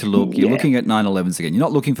starting to look, you're looking at 911s again. You're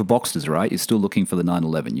not looking for Boxsters, right? You're still looking for the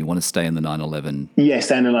 911. You want to stay in the 911. Yeah,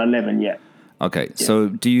 stay in the 911, yeah. Okay, so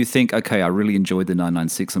do you think, okay, I really enjoyed the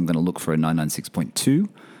 996, I'm going to look for a 996.2?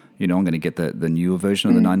 I'm going to get the newer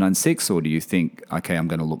version of the 996, or do you think, okay, I'm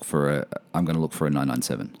going to look for a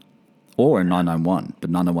 997? Or a 991,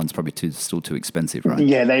 but 991's probably still too expensive, right?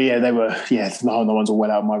 They were. Yeah, the ones are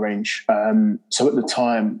well out of my range. So at the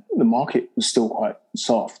time, the market was still quite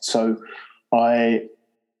soft. So I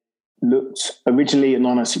looked originally at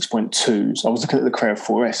 996.2s. I was looking at the Carrera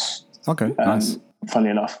 4S. Okay, nice.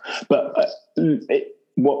 Funnily enough, but the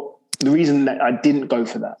reason that I didn't go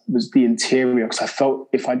for that was the interior, because I felt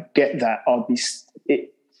if I get that,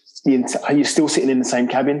 you're still sitting in the same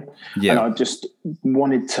cabin, and I just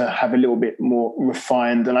wanted to have a little bit more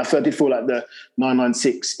refined. And I did feel like the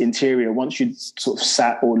 996 interior, once you sort of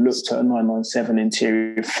sat or looked at a 997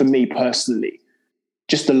 interior, for me personally,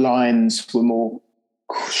 just the lines were more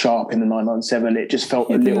sharp in the 997. It just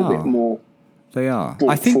felt a little bit more. They are.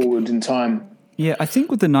 I think forward in time. Yeah, I think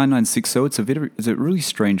with the 996, though, it's a really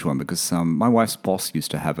strange one because my wife's boss used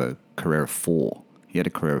to have a Carrera 4. He had a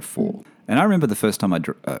Carrera 4. And I remember the first time I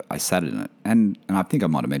sat in it, and I think I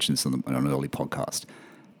might have mentioned this on an early podcast,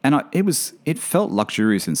 and it felt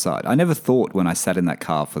luxurious inside. I never thought when I sat in that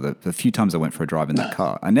car for the few times I went for a drive in that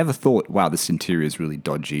car, I never thought, wow, this interior is really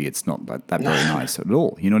dodgy. It's not that very nice at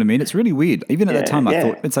all. You know what I mean? It's really weird. Even at that time, I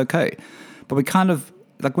thought it's okay. But we kind of,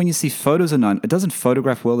 like when you see photos of it doesn't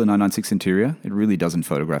photograph well, the 996 interior. It really doesn't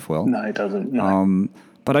photograph well. No, it doesn't. No.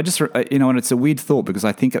 But I just, and it's a weird thought because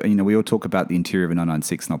I think, we all talk about the interior of a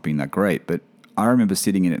 996 not being that great, but I remember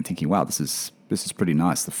sitting in it and thinking, wow, this is pretty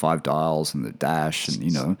nice. The 5 dials and the dash,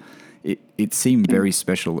 and it seemed very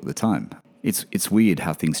special at the time. It's weird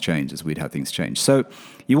how things change. It's weird how things change. So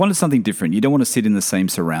you wanted something different. You don't want to sit in the same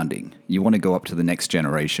surrounding. You want to go up to the next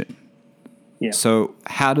generation. Yeah. So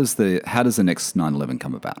how does the next 911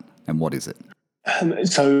 come about, and what is it?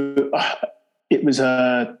 It was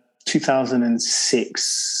a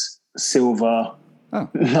 2006 silver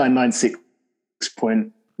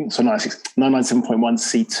 997.1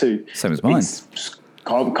 C2. Same as mine. It's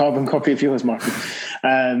carbon copy of yours, Mark.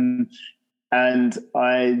 And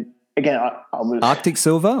I was Arctic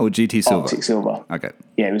silver or GT silver? Arctic silver. Okay.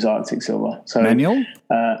 Yeah, it was Arctic silver. So manual?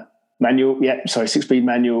 Manual, 6-speed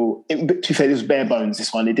manual. To be fair, it was bare bones,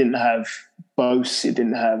 this one. It didn't have Bose, it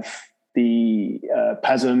didn't have the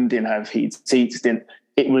PASM, didn't have heated seats,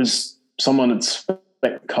 it was someone had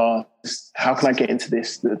spec car. How can I get into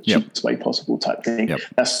this the cheapest way possible type thing? Yep.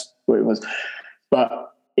 That's what it was.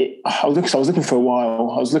 But I was looking for a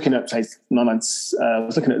while. I was looking at, say, I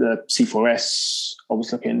was looking at the C4S. I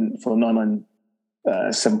was looking for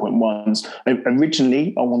 997.1s.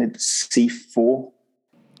 Originally, I wanted the C4.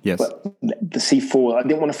 Yes. But the C4, I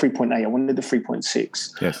didn't want a 3.8. I wanted the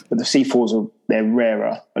 3.6. Yes. But the C4s they're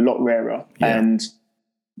rarer, a lot rarer, and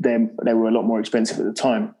they were a lot more expensive at the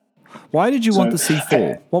time. Why did you want the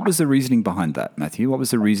C4? What was the reasoning behind that, Matthew? What was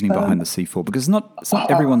the reasoning behind the C4? Because it's not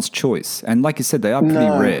everyone's choice. And like you said, they are pretty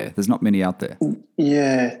rare. There's not many out there.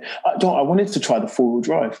 Yeah. I wanted to try the four-wheel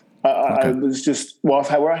drive. I was just,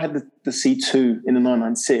 where I had the C2 in the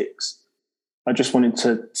 996, I just wanted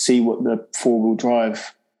to see what the four-wheel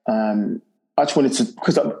drive, I just wanted to,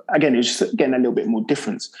 because again, it was just getting a little bit more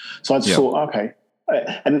difference. So I just thought, okay.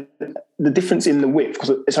 And the difference in the width,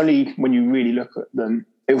 because it's only when you really look at them,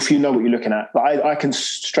 if you know what you're looking at, but I can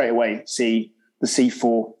straight away see the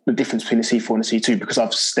C4, the difference between the C4 and the C2, because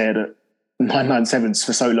I've stared at 997s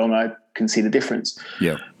for so long, I can see the difference.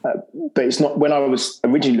 Yeah. But it's not, when I was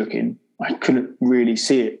originally looking, I couldn't really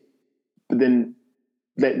see it. But then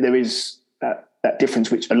there is that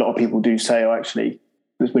difference, which a lot of people do say, actually,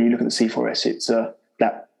 because when you look at the C4S, it's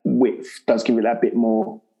that width does give it that bit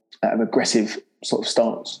more of aggressive sort of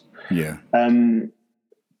stance. Yeah.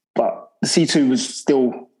 But the C2 was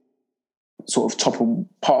still sort of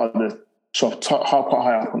part of the shop, quite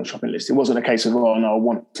high up on the shopping list. It wasn't a case of, oh, no, I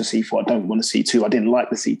want to C4, I don't want a C2. I didn't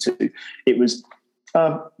like the C2. It was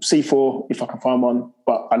C4 if I can find one,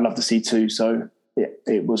 but I love the C2. So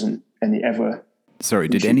it wasn't any ever. Sorry,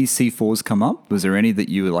 did any C4s come up? Was there any that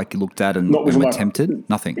you looked at and were tempted?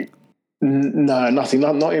 Nothing. No, nothing.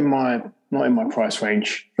 Not in my price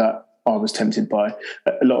range that I was tempted by.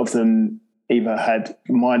 A lot of them either had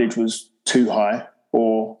mileage was too high,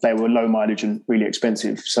 or they were low mileage and really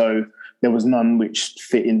expensive. So there was none which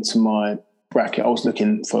fit into my bracket. I was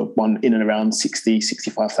looking for one in and around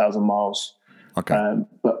 65,000 miles. Okay.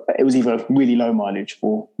 But it was either really low mileage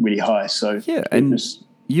or really high. So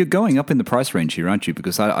you're going up in the price range here, aren't you?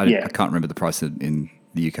 Because I can't remember the price in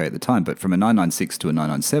the UK at the time, but from a 996 to a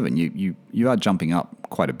 997, you are jumping up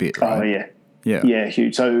quite a bit, right? Oh, yeah. Yeah,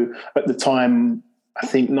 huge. So at the time, I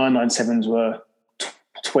think 997s were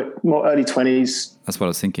early 20s. That's what I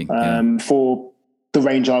was thinking. For the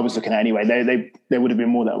range I was looking at anyway. There would have been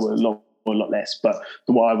more that were a lot less, but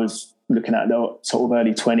what I was looking at, they were sort of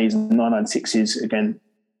early 20s, and 996s, again,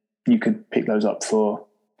 you could pick those up for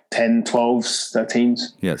 10, 12s,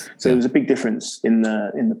 13s. Yes. So there was a big difference in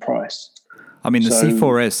the price. I mean, the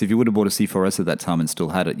C4S, if you would have bought a C4S at that time and still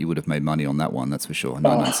had it, you would have made money on that one, that's for sure.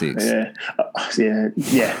 996.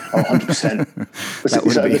 Yeah, 100%.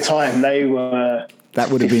 So at the time, they were...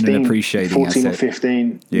 That would have 15, been an appreciating 14 asset. or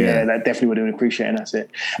 15. Yeah, that definitely would have been an appreciating asset.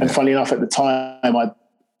 And funnily enough, at the time, I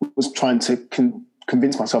was trying to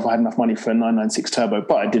convince myself I had enough money for a 996 turbo,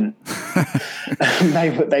 but I didn't.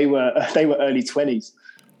 they were early 20s.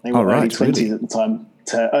 They were early 20s really? At the time.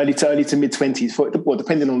 Early to mid 20s, well,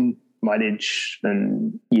 depending on mileage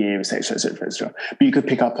and years, etc. But you could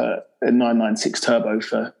pick up a 996 turbo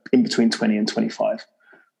for in between 20 and 25.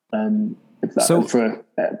 But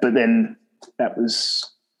then that was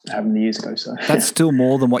how many years ago? So that's still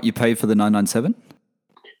more than what you paid for the 997?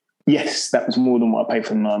 Yes, that was more than what I paid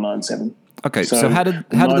for the 997. Okay, so how did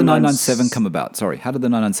the 997 come about? Sorry, how did the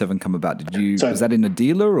 997 come about? Was that in a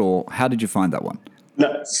dealer, or how did you find that one?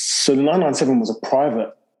 No, so the 997 was a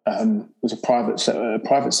private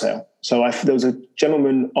sale. So there was a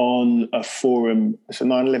gentleman on a forum, so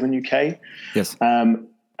 911 UK. Yes. And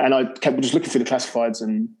I kept just looking through the classifieds,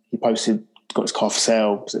 and he posted, got his car for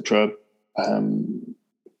sale, etc.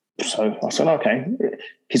 So I said, okay,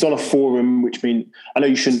 he's on a forum, which means I know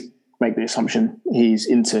you shouldn't make the assumption he's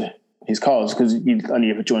into his cars, because you only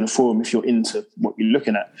ever join a forum if you're into what you're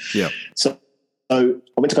looking at. Yeah. So I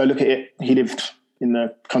went to go look at it. He lived in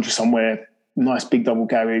the country somewhere, nice big double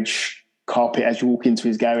garage, carpet as you walk into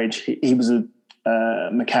his garage. He was a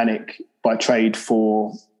mechanic by trade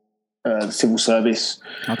for the civil service.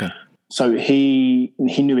 Okay. So he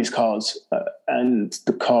knew his cars, and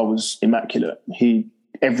the car was immaculate.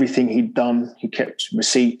 Everything he'd done, he kept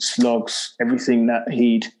receipts, logs, everything that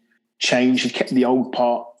he'd changed. He kept the old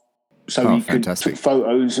part, so he could take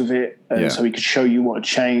photos of it, so he could show you what had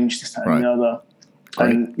changed, this, that, and the other.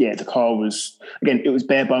 Great. And the car was, again, it was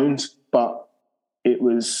bare bones, but it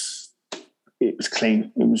was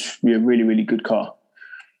clean. It was a really, really good car.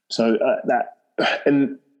 So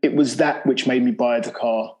and it was that which made me buy the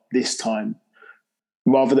car this time.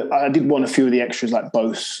 Rather than, I did want a few of the extras like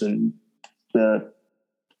Bose, and I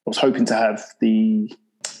was hoping to have the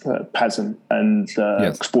PASM and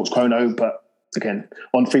Sports Chrono, but again,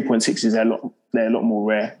 on 3.6s they're a lot more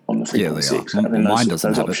rare on the 3.6. Yeah, mine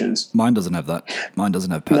doesn't have options. Mine doesn't have that. Mine doesn't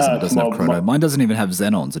have PASM. It doesn't have Chrono. Mine doesn't even have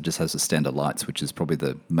Xenons. It just has the standard lights, which is probably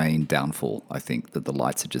the main downfall. I think that the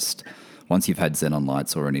lights are just, once you've had Xenon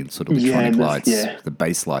lights or any sort of electronic lights, the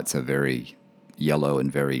base lights are very yellow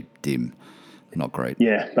and very dim. Not great.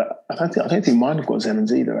 Yeah, but I don't think mine have got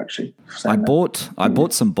Xenons either, actually. I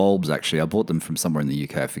bought some bulbs, actually. I bought them from somewhere in the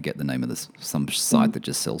UK. I forget the name of this. Some site that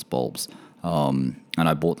just sells bulbs. And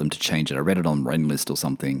I bought them to change it. I read it on Rainlist or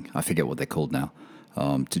something. I forget what they're called now.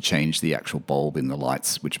 To change the actual bulb in the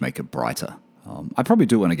lights, which make it brighter. I probably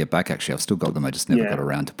do want to get back, actually. I've still got them. I just never got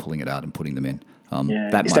around to pulling it out and putting them in.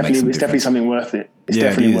 It's definitely something worth it. It's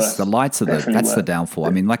definitely worth it. The lights are that's the downfall. I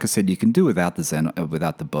mean, like I said, you can do without the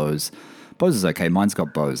without the Bose. Bose is okay. Mine's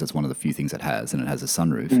got Bose. That's one of the few things it has, and it has a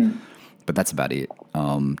sunroof. But that's about it.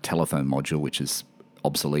 Telephone module, which is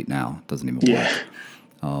obsolete now, doesn't even work.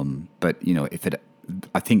 But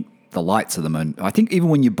I think the lights are the main. I think even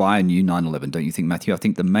when you buy a new 911, don't you think, Matthew? I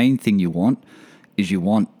think the main thing you want is you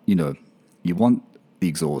want the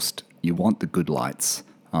exhaust, you want the good lights.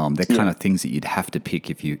 They're kind of things that you'd have to pick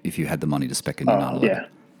if you had the money to spec a new 911.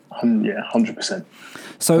 100%.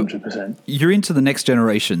 So 100%. You're into the next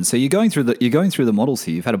generation. So you're going through the models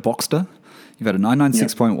here. You've had a Boxster, you've had a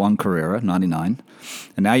 996.1 Carrera 99,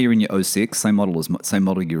 and now you're in your 06, same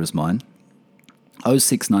model year as mine.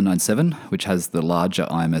 06 997, which has the larger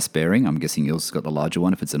IMS bearing. I'm guessing yours has got the larger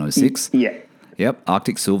one if it's an 06. Yeah. Yep.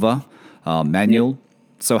 Arctic Silver, manual. Yep.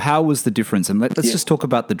 So how was the difference? And let's just talk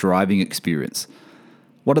about the driving experience.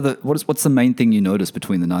 What's the main thing you noticed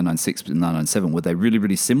between the 996 and 997? Were they really,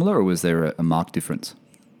 really similar, or was there a marked difference?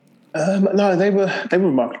 No, they were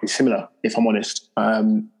remarkably similar, if I'm honest.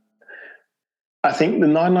 I think the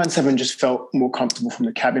 997 just felt more comfortable from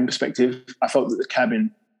the cabin perspective. I felt that the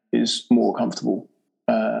cabin is more comfortable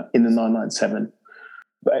in the 997.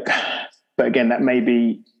 But again, that may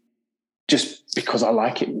be just because I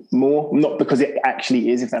like it more, not because it actually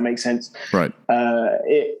is, if that makes sense. Right.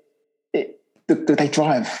 They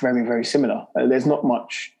drive very, very similar. There's not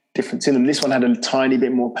much difference in them. This one had a tiny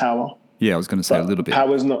bit more power. Yeah, I was going to say a little bit.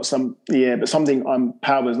 Power's not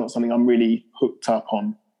power is not something I'm really hooked up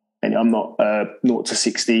on. And I'm not 0 to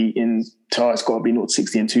 60 in, it's got to be 0 to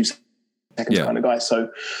 60 in 2 seconds kind of guy. So,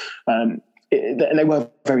 and they were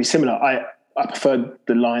very similar. I preferred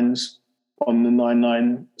the lines on the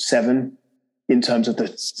 997. in terms of the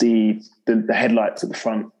headlights at the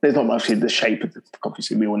front. There's not much in the shape of the,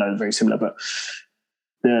 obviously we all know they're very similar, but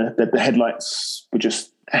the headlights were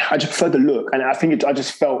just, I just preferred the look. And I think I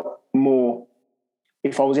just felt more,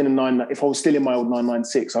 if I was still in my old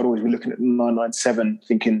 996, I'd always be looking at the 997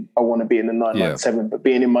 thinking I want to be in the 997, but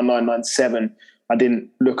being in my 997, I didn't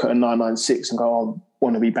look at a 996 and go, oh, I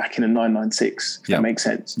want to be back in a 996. If that makes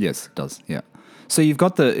sense. Yes, it does. Yeah. So you've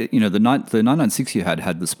got the 996 you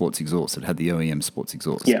had the sports exhaust. It had the OEM sports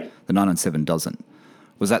exhaust. Yeah. The 997 doesn't.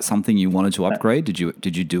 Was that something you wanted to upgrade? Did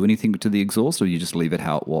you do anything to the exhaust, or you just leave it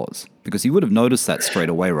how it was? Because you would have noticed that straight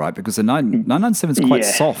away, right? Because the 997 is quite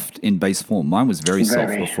soft in base form. Mine was very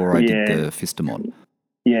soft before I did the Fistamod.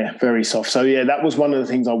 Yeah, very soft. So that was one of the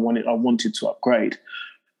things I wanted to upgrade,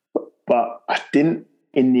 but I didn't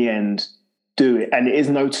in the end do it. And it is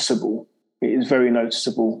noticeable. It is very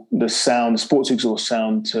noticeable. The sound, the sports exhaust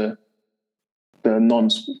sound to the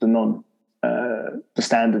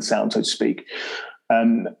standard sound, so to speak.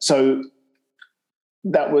 So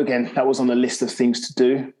that was on the list of things to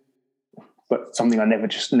do, but something I never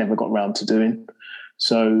got around to doing.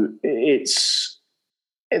 So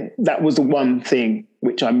that was the one thing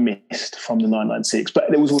which I missed from the 996. But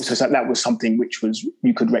there was also that was something which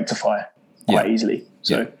you could rectify quite easily.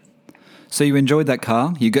 So you enjoyed that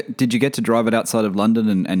car? Did you get to drive it outside of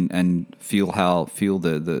London and feel the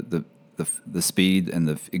speed and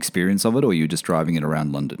the experience of it, or were you just driving it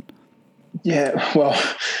around London? Yeah, well,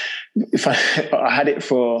 I had it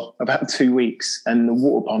for about 2 weeks and the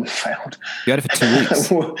water pump failed. You had it for 2 weeks?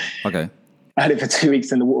 Okay. I had it for 2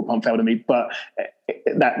 weeks and the water pump failed on me, but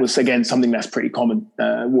that was, again, something that's pretty common,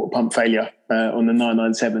 water pump failure on the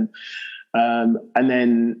 997. And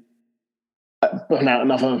then about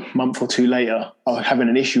another month or two later, I was having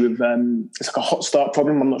an issue with, it's like a hot start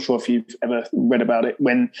problem. I'm not sure if you've ever read about it.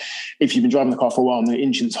 If you've been driving the car for a while and the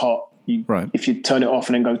engine's hot, if you turn it off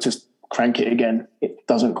and then go to crank it again, it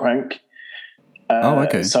doesn't crank.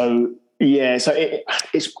 Okay. So it's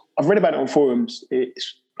I've read about it on forums. I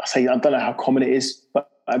don't know how common it is,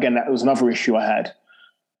 but again, that was another issue I had.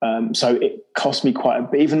 So it cost me quite a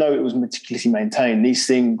bit, even though it was meticulously maintained. These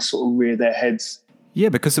things sort of rear their heads. Yeah,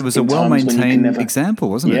 because it was a well-maintained example,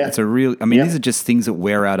 wasn't it? It's a real. I mean, these are just things that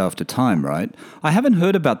wear out after time, right? I haven't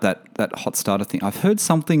heard about that hot starter thing. I've heard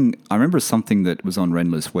something. I remember something that was on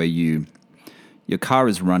Renless where your car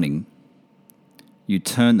is running. You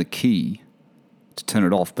turn the key to turn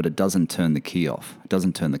it off, but it doesn't turn the key off. It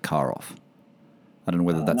doesn't turn the car off. I don't know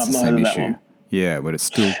whether that's the same issue. Yeah, but it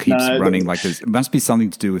still keeps running like this. It must be something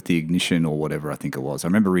to do with the ignition or whatever I think it was. I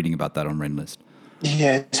remember reading about that on Renlist.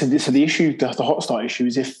 Yeah, so the issue, the hot start issue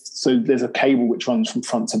is there's a cable which runs from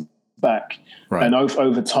front to back. Right. And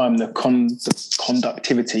over time, the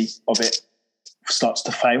conductivity of it starts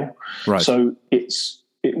to fail. Right. So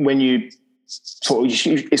when you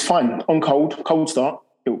it's fine on cold start,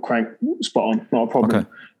 it will crank spot on, not a problem. Okay.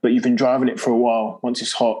 But you've been driving it for a while. Once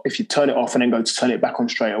it's hot, if you turn it off and then go to turn it back on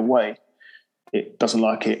straight away, it doesn't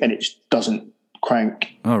like it and it doesn't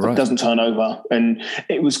crank. Oh, right. It doesn't turn over. And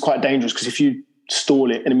it was quite dangerous because if you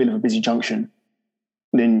stall it in the middle of a busy junction,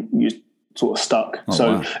 then you're sort of stuck.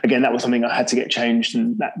 Again, that was something I had to get changed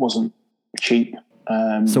and that wasn't cheap.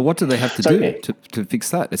 So what do they have to do to fix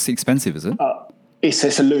that? It's expensive, is it?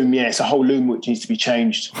 It's a loom, yeah. It's a whole loom which needs to be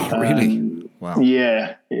changed. Oh, really? Wow.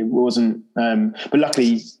 Yeah, it wasn't. But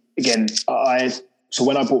luckily, again, so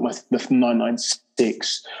when I bought the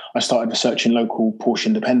 996, I started researching local Porsche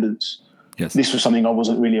independents. Yes. This was something I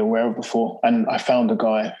wasn't really aware of before. And I found a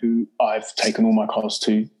guy who I've taken all my cars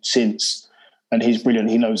to since, and he's brilliant.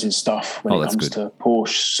 He knows his stuff when it comes to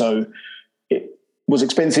Porsche. So it was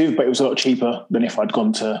expensive, but it was a lot cheaper than if I'd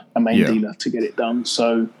gone to a main dealer to get it done.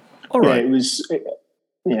 So it was...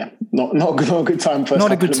 not a good time.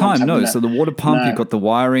 Not a good time, no. So the water pump, you've got the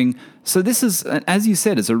wiring. So this is, as you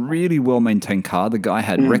said, it's a really well-maintained car. The guy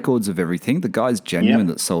had records of everything. The guy's genuine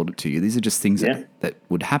that sold it to you. These are just things that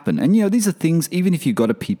would happen. And, these are things, even if you got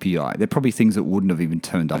a PPI, they're probably things that wouldn't have even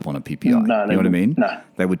turned up on a PPI. You know what I mean? No.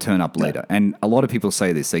 They would turn up later. And a lot of people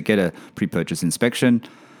say this. They get a pre-purchase inspection,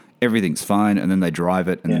 everything's fine, and then they drive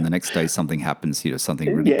it, and then the next day something happens,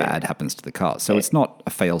 something really bad happens to the car. So it's not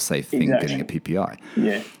a fail-safe thing getting a PPI.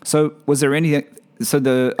 Yeah. So was there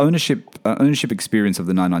the ownership experience of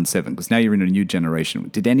the 997, because now you're in a new generation,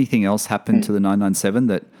 did anything else happen to the 997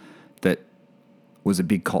 that was a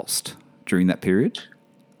big cost during that period?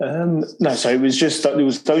 No, so it was just,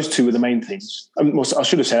 those two were the main things. I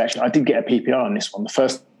should have said, actually, I did get a PPI on this one. The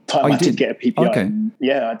first time I did get a PPI. Okay.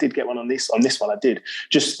 Yeah, I did get one on this one I did,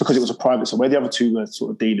 just because it was a private. So where the other two were sort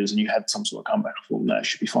of dealers and you had some sort of comeback, I thought, no, it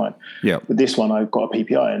should be fine. Yeah. But this one, I got a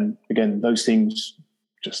PPI. And again, those things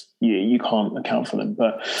just you can't account for them.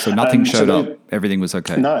 But so nothing showed up. Everything was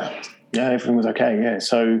okay. No, yeah, everything was okay. Yeah,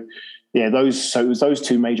 so yeah, it was those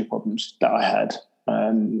two major problems that I had,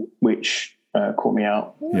 which caught me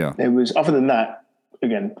out. Yeah, it was. Other than that,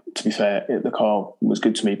 again, to be fair, the car was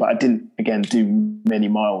good to me, but I didn't again do many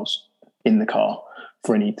miles in the car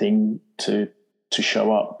for anything to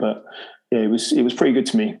show up. But yeah, it was pretty good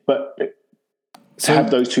to me. But to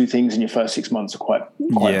have those two things in your first 6 months are quite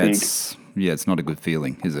big. It's not a good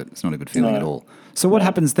feeling, is it? It's not a good feeling at all. So what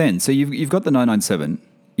happens then? So you've got the 997.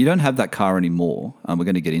 You don't have that car anymore. We're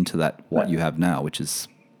going to get into that, what you have now, which is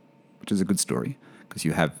a good story because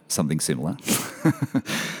you have something similar.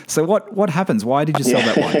 So what happens? Why did you sell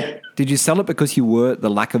that one? Did you sell it because you were the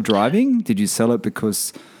lack of driving? Did you sell it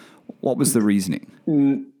because what was the reasoning?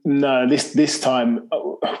 No, this time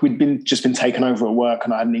we'd been taken over at work,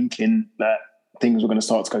 and I had an inkling that things were going to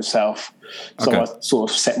start to go south. So I sort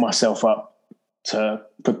of set myself up to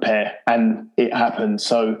prepare, and it happened.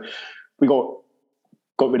 So we got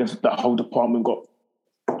rid of that whole department, got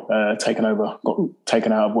taken over, got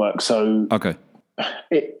taken out of work. So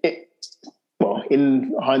well,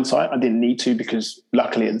 in hindsight, I didn't need to, because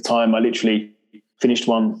luckily at the time I literally finished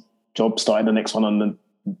one job, started the next one on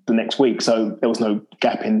the next week. So there was no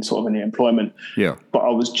gap in sort of any employment. Yeah. But I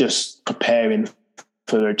was just preparing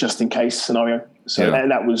for a just in case scenario. So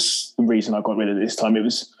and that was the reason I got rid of it this time. And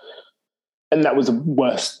that was the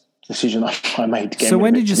worst decision I made. So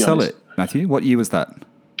when did you sell it, Matthew? What year was that?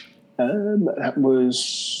 That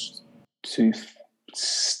was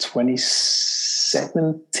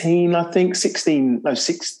 2017, I think. 16. I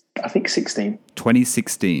think 16.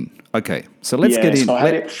 2016. Okay. So let's get in. So I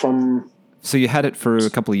had it from... So you had it for a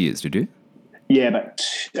couple of years, did you? Yeah, but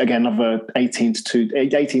again, another 18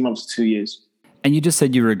 months to 2 years. And you just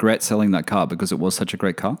said you regret selling that car because it was such a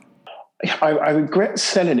great car? I regret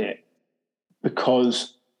selling it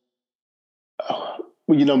because,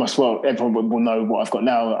 everyone will know what I've got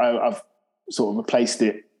now. I've sort of replaced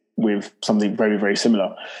it with something very, very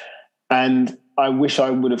similar. And I wish I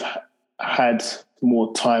would have had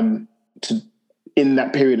more time in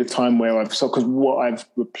that period of time where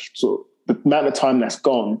the amount of time that's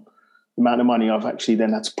gone, the amount of money I've actually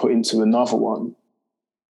then had to put into another one,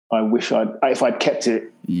 I wish if I'd kept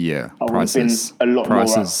it, I would have been a lot more up.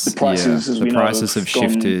 The prices, as we know, have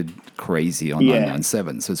shifted crazy on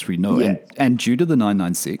 997. So it's really and due to the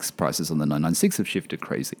 996, prices on the 996 have shifted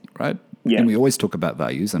crazy, right? Yeah. And we always talk about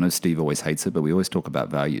values. I know Steve always hates it, but we always talk about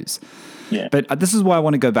values. Yeah. But this is why I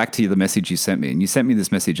want to go back to the message you sent me. And you sent me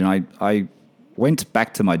this message, and I went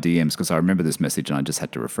back to my DMs because I remember this message and I just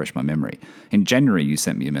had to refresh my memory. In January, you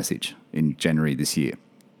sent me a message in January this year.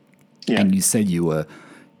 Yeah. And you said you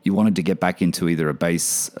wanted to get back into either a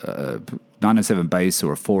base, 997 base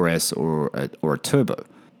or a 4S or a turbo.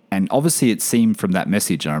 And obviously it seemed from that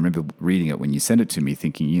message, and I remember reading it when you sent it to me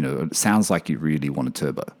thinking, it sounds like you really want a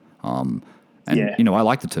turbo. I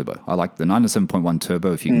like the turbo. I like the 997.1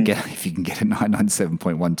 turbo if you can get a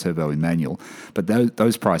 997.1 turbo in manual. But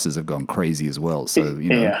those prices have gone crazy as well. So,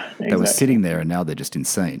 they were sitting there and now they're just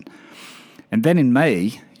insane. And then in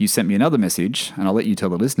May, you sent me another message, and I'll let you tell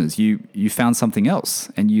the listeners, you found something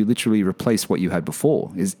else and you literally replaced what you had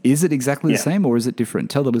before. Is it exactly the same or is it different?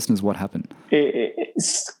 Tell the listeners what happened.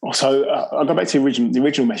 So I'll go back to the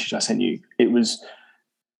original message I sent you. It was,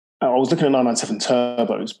 I was looking at 997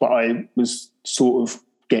 turbos, but I was sort of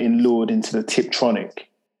getting lured into the Tiptronic.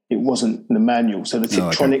 It wasn't the manual. So the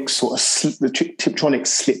Tiptronic Tiptronic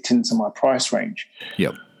slipped into my price range.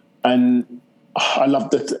 Yep. And I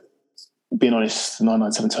loved it. Being honest, the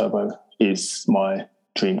 997 Turbo is my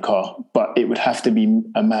dream car, but it would have to be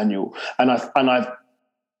a manual. And I've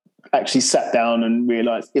actually sat down and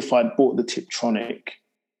realised if I'd bought the Tiptronic,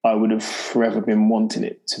 I would have forever been wanting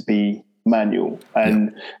it to be manual.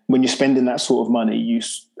 And when you're spending that sort of money, you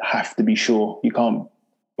have to be sure. You can't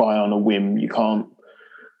buy on a whim. You can't.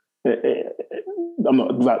 I'm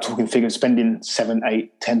not about talking figures. Spending £7,000,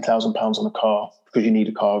 £8,000, £10,000 on a car because you need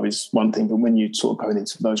a car is one thing, but when you sort of going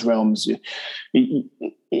into those realms, you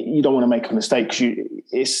don't want to make a mistake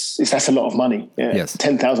because that's a lot of money. Yes,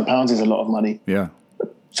 £10,000 is a lot of money. Yeah.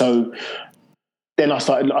 So then I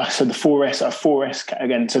started. So the 4S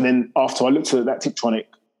again. So then after I looked at that Tiptronic,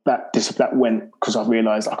 that went because I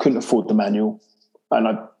realised I couldn't afford the manual,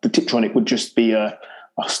 and the Tiptronic would just be a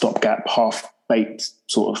stopgap, half-baked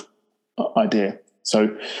sort of idea.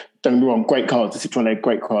 So don't get me wrong, great cars. The Tiptronic,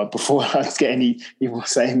 great car. Before I get any people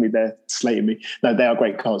saying me, they're slating me. No, they are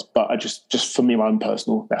great cars, but I just for me, my own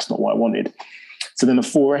personal, that's not what I wanted. So then the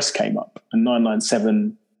 4S came up, a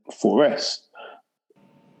 997 4S.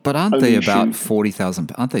 But aren't only they about issue-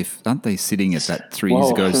 40,000? Aren't they sitting at that 3 years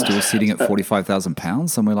Well, ago, still sitting at 45,000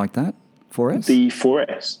 pounds, somewhere like that? 4S? The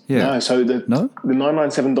 4S. Yeah. No, so the No?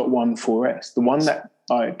 997.1 4S, the one that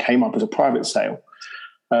I came up as a private sale,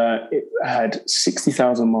 it had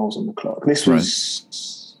 60,000 miles on the clock. This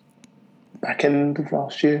was back end of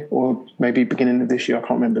last year or maybe beginning of this year. I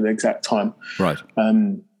can't remember the exact time. Right.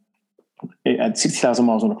 It had 60,000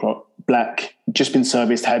 miles on the clock, black, just been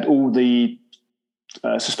serviced, had all the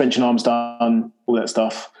suspension arms done, all that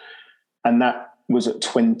stuff. And that was at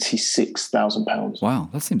 £26,000. Wow,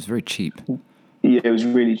 that seems very cheap. Yeah, it was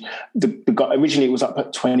really the guy. Originally, it was up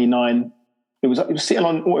at 29. It was sitting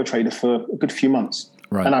on Auto Trader for a good few months,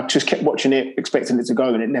 Right. and I just kept watching it, expecting it to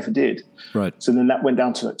go, and it never did. Right. So then that went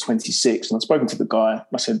down to like 26, and I've spoken to the guy.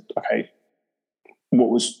 I said, "Okay, what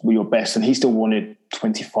were your best?" And he still wanted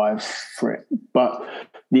 25 for it. But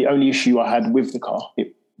the only issue I had with the car,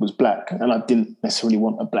 it was black, and I didn't necessarily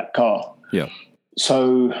want a black car. Yeah.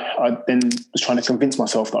 So I then was trying to convince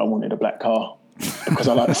myself that I wanted a black car because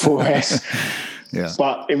I like the 4S. Yeah.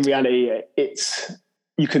 But in reality,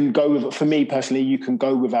 you can go with, for me personally, you can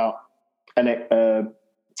go without an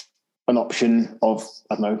option of,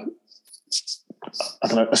 I don't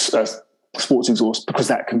know, a sports exhaust, because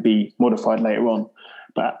that can be modified later on.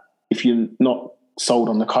 But if you're not sold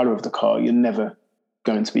on the colour of the car, you're never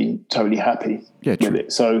going to be totally happy with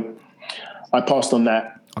it. So I passed on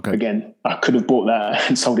that. Okay. Again, I could have bought that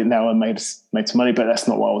and sold it now and made some money, but that's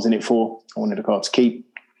not what I was in it for. I wanted a car to keep.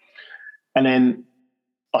 And then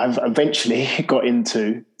I've eventually got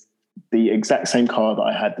into the exact same car that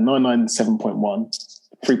I had, the 997.1,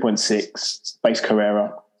 3.6 base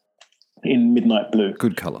Carrera in midnight blue.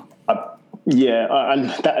 Good colour. And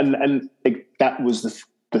that was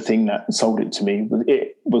the thing that sold it to me.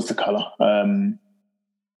 It was the colour.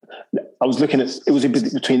 I was looking at, it was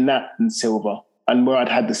between that and silver. And where I'd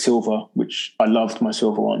had the silver, which I loved my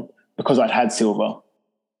silver one, because I'd had silver,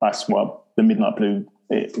 that's why the midnight blue,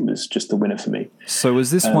 it was just the winner for me. So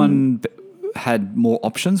was this one had more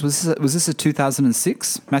options? Was this a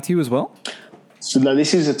 2006, Matthew, as well? So no,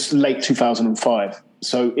 this is a late 2005.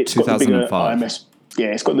 So it's got the bigger IMS. Yeah,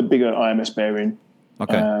 it's got the bigger IMS bearing.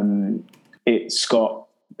 Okay. It's got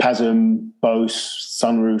PASM, Bose,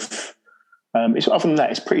 sunroof. It's other than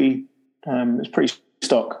that, it's pretty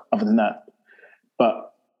stock. Other than that,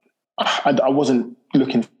 but I wasn't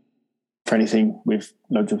looking for anything with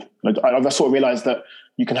loads. I sort of realised that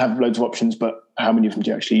you can have loads of options, but how many of them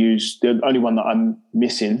do you actually use? The only one that I'm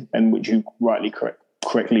missing, and which you rightly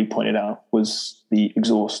correctly pointed out, was the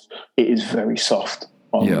exhaust. It is very soft.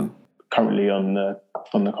 Currently on the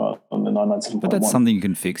car, on the 997.1. But that's something you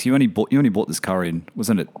can fix. You only bought this car in,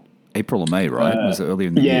 wasn't it April or May, right? Was it earlier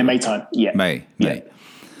in the year? Yeah, May time. Yeah, May. Yeah.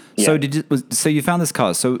 So so you found this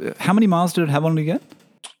car. So how many miles did it have on it again?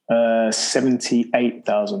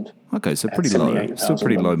 78,000. Okay, so pretty low. Still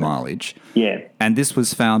pretty low mileage. Yeah. And this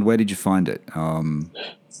was found. Where did you find it?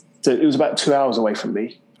 So it was about 2 hours away from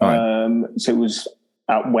me. Right. So it was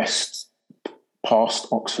out west, past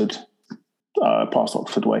Oxford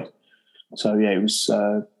way. So yeah, it was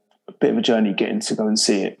a bit of a journey getting to go and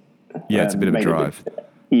see it. Yeah, it's a bit of a drive.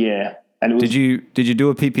 Yeah. And it was, Did you do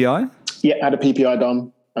a PPI? Yeah, I had a PPI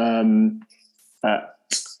done at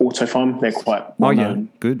Auto Farm. They're quite well known.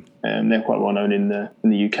 Good. They're quite well known in the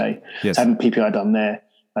UK. Yes. So I had a PPI done there,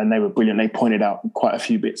 and they were brilliant. They pointed out quite a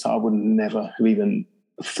few bits that I would never have even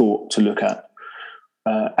thought to look at.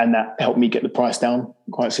 And that helped me get the price down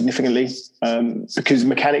quite significantly, because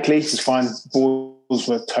mechanically it's fine. Balls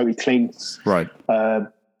were totally clean. Right.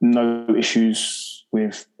 No issues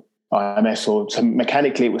with IMS, so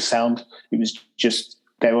mechanically it was sound. It was just,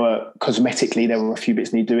 cosmetically there were a few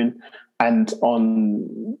bits needed doing, and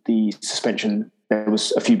on the suspension there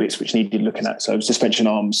was a few bits which needed looking at. So suspension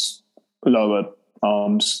arms, lower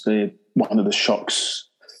arms, one of the shocks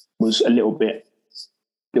was a little bit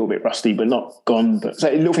rusty, but not gone. But so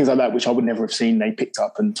little things like that, which I would never have seen, they picked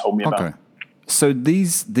up and told me about. Okay. So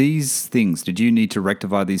these things, did you need to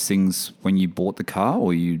rectify these things when you bought the car,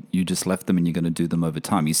 or you just left them and you're going to do them over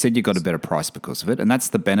time? You said you got a better price because of it, and that's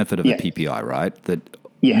the benefit of a PPI, right? That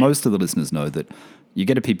most of the listeners know that you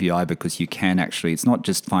get a PPI because you can actually, it's not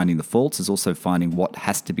just finding the faults, it's also finding what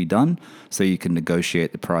has to be done, so you can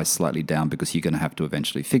negotiate the price slightly down because you're going to have to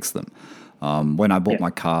eventually fix them. When I bought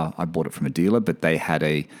my car, I bought it from a dealer, but they had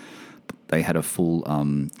a a full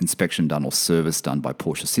inspection done or service done by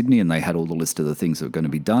Porsche Sydney, and they had all the list of the things that were going to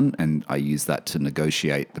be done, and I used that to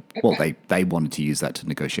negotiate. They wanted to use that to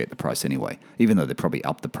negotiate the price anyway, even though they probably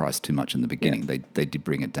upped the price too much in the beginning. Yeah. They did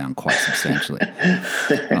bring it down quite substantially.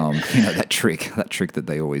 That trick that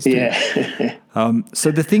they always do. Yeah.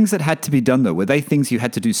 So the things that had to be done though, were they things you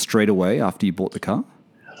had to do straight away after you bought the car?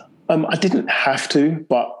 I didn't have to,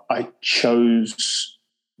 but I chose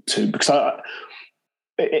to because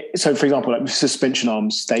so for example, like the suspension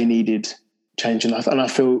arms, they needed changing, and I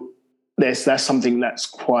feel that's something that's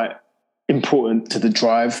quite important to the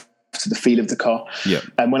drive, to the feel of the car. Yeah.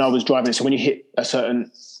 And when I was driving, so when you hit a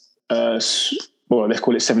certain, let's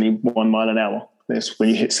call it 71 mile an hour. When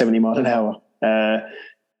you hit 70 mile an hour,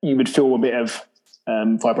 you would feel a bit of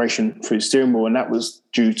vibration through the steering wheel, and that was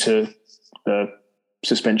due to the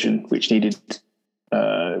suspension, which needed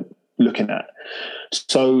looking at.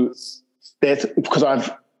 So because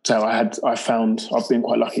I've been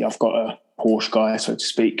quite lucky. I've got a Porsche guy, so to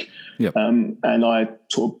speak. Yep. And I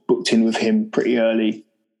sort of booked in with him pretty early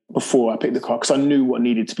before I picked the car because I knew what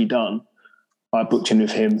needed to be done. I booked in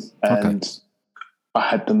with him and I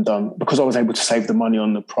had them done because I was able to save the money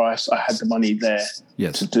on the price. I had the money there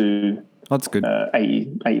to do. That's good.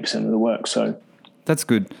 80% of the work. So that's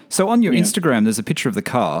good. So on your Instagram, there's a picture of the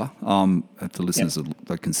car. If the listeners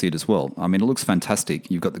that can see it as well. I mean, it looks fantastic.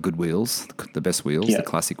 You've got the good wheels, the best wheels, the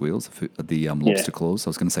classic wheels, the lobster claws. I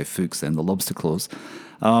was going to say Fuchs then, the lobster claws.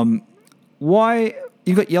 Why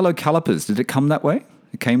you got yellow calipers? Did it come that way?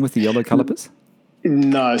 It came with the yellow calipers?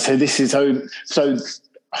 No. So this is so.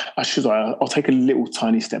 I'll take a little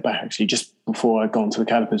tiny step back actually, just before I go on to the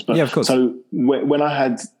calipers. But yeah, of course. So when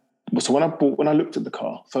I looked at the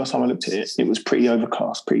car, first time I looked at it, it was pretty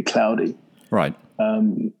overcast, pretty cloudy. Right.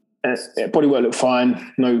 Bodywork looked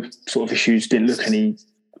fine, no sort of issues. Didn't look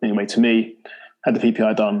anyway to me. Had the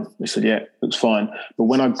PPI done. They said, yeah, it was fine. But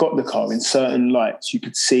when I got the car, in certain lights, you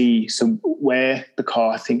could see where the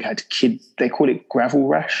car, I think, had they call it gravel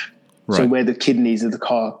rash. Right. So where the kidneys of the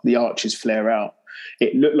car, the arches flare out.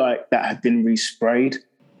 It looked like that had been resprayed.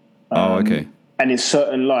 Okay. And in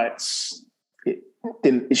certain lights, it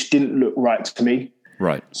didn't look right to me.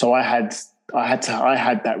 Right. So I had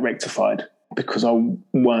that rectified because I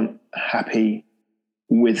weren't happy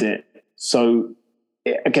with it. So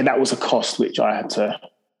again, that was a cost which I had to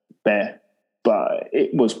bear, but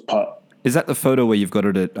it was part. Is that the photo where you've got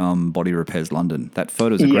it at Body Repairs London? That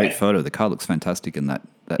photo is a great photo. The car looks fantastic in that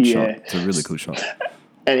shot. It's a really cool shot.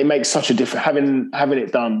 And it makes such a difference having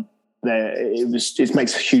it done there. It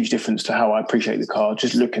makes a huge difference to how I appreciate the car.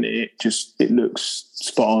 Just looking at it, it looks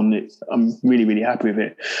spot on. I'm really, really happy with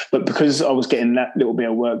it. But because I was getting that little bit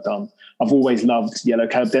of work done, I've always loved yellow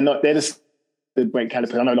calipers. They're just the great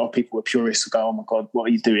calipers. I know a lot of people are purists who go, "Oh my God, what are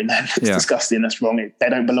you doing? That's disgusting. That's wrong. They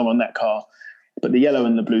don't belong on that car." But the yellow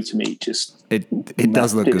and the blue to me it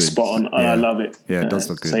does look good. Spot on, and I love it. Yeah, it does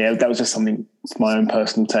look good. So yeah, that was just something my own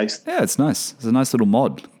personal taste. Yeah, it's nice. It's a nice little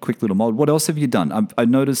mod, quick little mod. What else have you done? I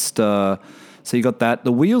noticed. So you got that.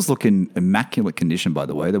 The wheels look in immaculate condition, by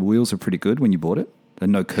the way. The wheels are pretty good when you bought it.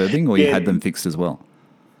 And no curbing, or you had them fixed as well?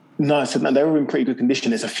 No, they were in pretty good condition.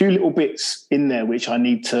 There's a few little bits in there which I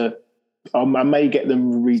need to. I may get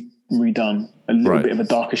them redone a little bit of a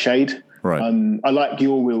darker shade. Right. I like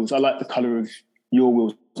your wheels. I like the colour of your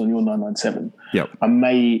wheels on your 997. Yep. I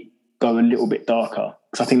may go a little bit darker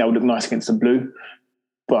because I think that would look nice against the blue.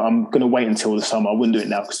 But I'm going to wait until the summer. I wouldn't do it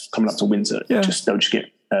now because coming up to winter, they'll just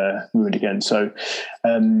get ruined again. So,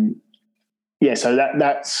 so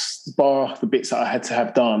that's bar the bits that I had to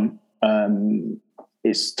have done.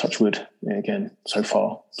 It's touch wood again. So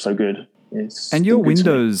far, so good. And your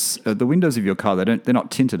windows, the windows of your car, they're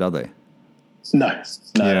not tinted, are they? No.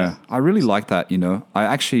 Yeah, I really like that.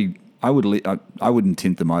 I wouldn't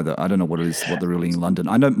tint them either. I don't know what they're really in London.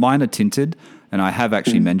 I know mine are tinted, and I have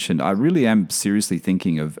actually mentioned I really am seriously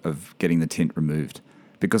thinking of getting the tint removed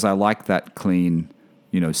because I like that clean,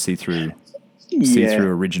 see-through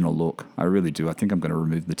original look. I really do. I think I'm going to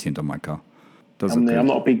remove the tint on my car. I'm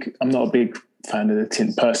not a big fan of the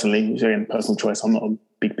tint personally. It's a personal choice. I'm not a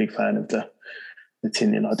big fan of the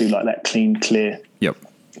tinting. I do like that clean, clear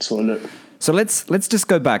sort of look. So let's just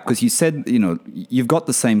go back because you said, you've got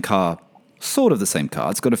the same car, sort of the same car.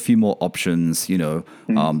 It's got a few more options, than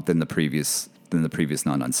the previous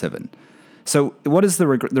 997. So what is the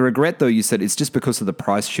regret though? You said it's just because of the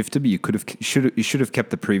price shifted, but you should have kept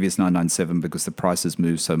the previous 997 because the price has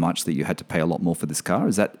moved so much that you had to pay a lot more for this car.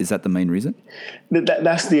 Is that the main reason?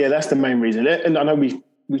 That's the main reason. And I know we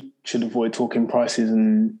should avoid talking prices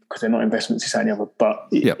and because they're not investments, it's any other. But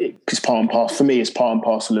it's part and parcel. For me, it's part and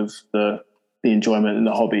parcel of the enjoyment and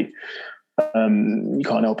the hobby. You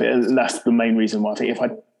can't help it, and that's the main reason why I think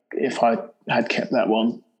if I had kept that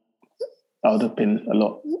one, I would have been a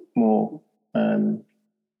lot more.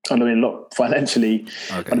 I'd have been a lot financially.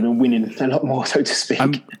 Okay. I'd have been winning a lot more, so to speak.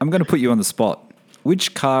 I'm going to put you on the spot.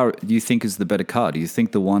 Which car do you think is the better car? Do you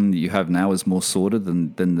think the one that you have now is more sorted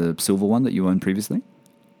than the silver one that you owned previously?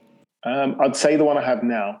 I'd say the one I have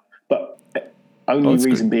now, but only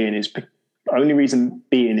reason being is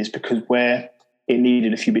because where it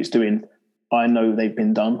needed a few bits doing, I know they've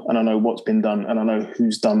been done, and I know what's been done, and I know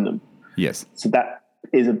who's done them. Yes. So that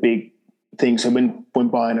is a big thing. So when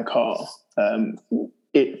buying a car,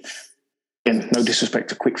 again, no disrespect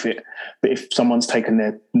to Quick Fit, but if someone's taken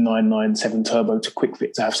their 997 turbo to Quick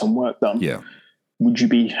Fit to have some work done, would you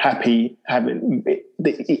be happy having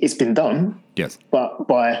it's been done? Yes. But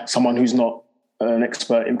by someone who's not an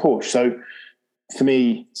expert in Porsche. So for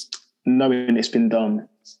me, knowing it's been done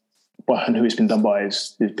and who it's been done by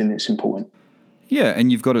it's important. Yeah,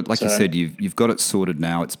 and you've got it, like you said, you've got it sorted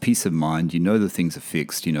now. It's peace of mind. You know the things are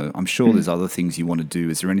fixed. You know, I'm sure there's other things you want to do.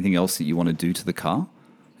 Is there anything else that you want to do to the car?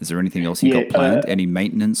 Is there anything else you got planned? Any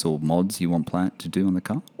maintenance or mods you want planned to do on the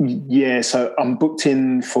car? Yeah, so I'm booked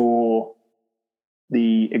in for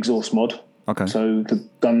the exhaust mod. Okay. So the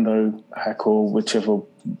Gundo hack or whichever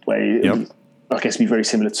way, I guess be very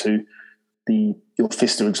similar to your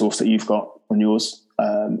Fister exhaust that you've got on yours.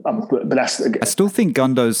 But that's. I still think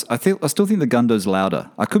Gundo's. I still think the Gundo's louder.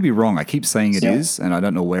 I could be wrong. I keep saying it is, and I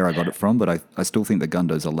don't know where I got it from, but I still think the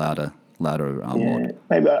Gundo's a louder mod.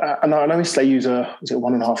 Maybe. I know they use a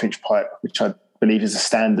 1.5 inch pipe, which I believe is a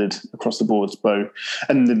standard across the board.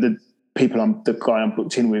 And the guy I'm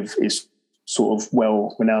booked in with is sort of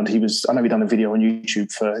well renowned. I know he done a video on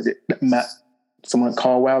YouTube for, is it Matt? Someone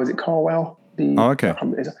Carwell? Is it Carwell? Okay.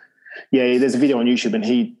 Yeah, there's a video on YouTube, and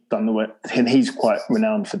he done the work, and he's quite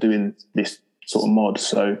renowned for doing this sort of mod.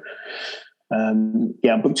 So,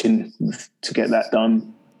 I'm booked in to get that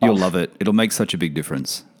done. You'll love it. It'll make such a big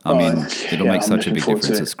difference. It'll make such a big difference.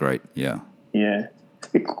 It's great. Yeah. Yeah.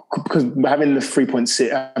 Because having the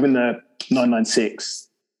 3.6, having the 996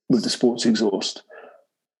 with the sports exhaust,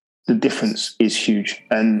 the difference is huge.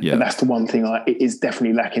 And that's the one thing it is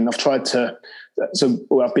definitely lacking. I've tried to,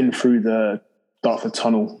 I've been through the Dartford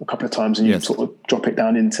Tunnel a couple of times, and you sort of drop it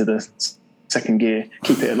down into the second gear,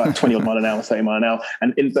 keep it at like 20 odd mile an hour, 30 mile an hour.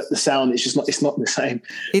 But the sound, it's not the same.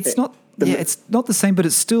 It's not the same, but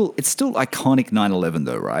it's still iconic 911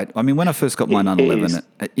 though, right? I mean, when I first got my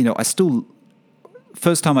 911,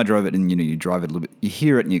 first time I drove it, and you drive it a little bit, you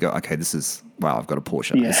hear it and you go, okay, wow, I've got a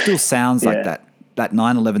Porsche. Yeah. It still sounds like that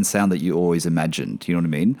 911 sound that you always imagined, you know what I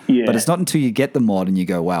mean? Yeah. But it's not until you get the mod and you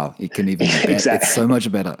go, wow, it can even be better. Exactly. It's so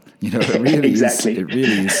much better. You know, it really is. It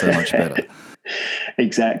really is so much better.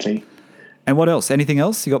 Exactly. And what else? Anything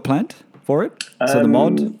else you got planned for it? So the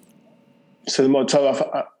mod. So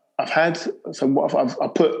I've had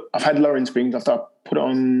lowering springs. I've put it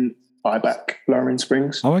on IBAC lowering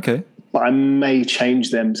springs. Oh, okay. But I may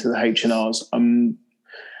change them to the H&Rs.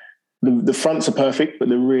 The fronts are perfect, but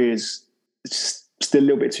the rears, it's still a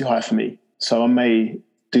little bit too high for me. So I may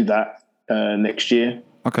do that next year.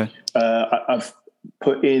 Okay. I've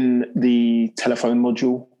put in the telephone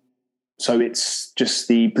module. So it's just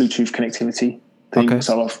the Bluetooth connectivity thing. Okay.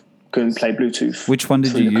 So I can play Bluetooth. Which one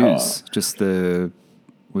did you use?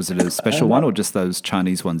 Was it a special one, or just those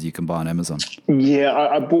Chinese ones you can buy on Amazon? Yeah,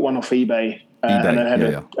 I bought one off eBay. And I had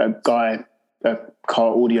a guy, a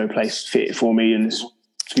car audio place, fit it for me. And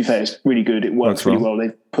to be fair, it's really good. It works really well.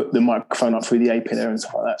 They put the microphone up through the A pillar and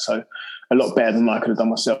stuff like that. So a lot better than I could have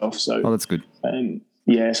done myself. So that's good. So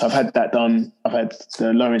I've had that done. I've had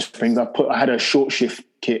the lowering springs. I had a short shift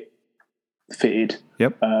kit fitted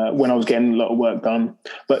when I was getting a lot of work done.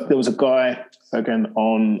 But there was a guy, again,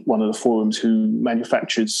 on one of the forums who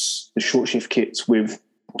manufactures the short shift kits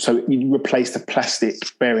so you replace the plastic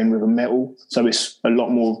bearing with a metal, so it's a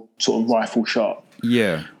lot more sort of rifle sharp.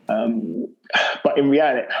 Yeah. But in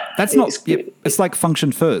reality, that's it's like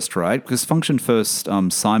Function First, right? Because Function First,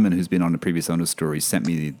 Simon, who's been on a previous owner story, sent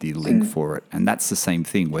me the link for it, and that's the same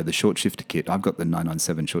thing. Where the short shifter kit, I've got the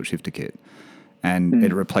 997 short shifter kit, and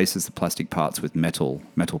it replaces the plastic parts with metal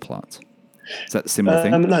parts. Is that a similar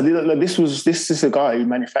thing? No, this is a guy who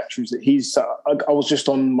manufactures it. I was just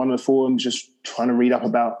on one of the forums just trying to read up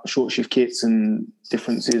about short shift kits and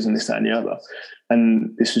differences and this, that, and the other.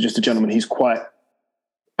 And this is just a gentleman. He's quite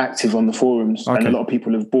active on the forums, and a lot of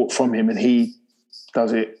people have bought from him, and he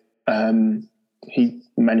does it. He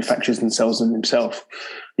manufactures and sells them himself.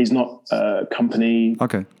 He's not a company.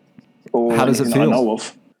 Okay. Or how does it feel? I know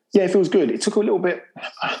of. Yeah, it feels good. It took a little bit,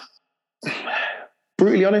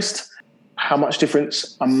 brutally honest, how much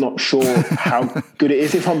difference? I'm not sure how good it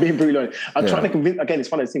is, if I'm being brutally honest. I'm trying to convince, again, it's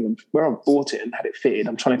one of those things, where I've bought it and had it fitted,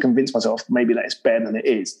 I'm trying to convince myself maybe that it's better than it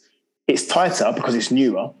is. It's tighter because it's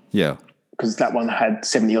newer. Yeah. Because that one had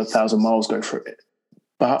 70,000 miles go through it.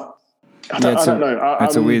 But I don't know.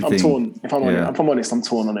 It's a weird thing. I'm torn. If I'm honest, I'm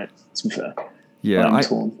torn on it, to be fair. Yeah, I'm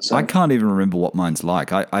torn. So. I can't even remember what mine's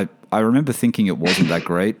like. I remember thinking it wasn't that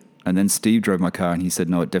great. And then Steve drove my car and he said,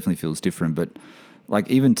 no, it definitely feels different. But like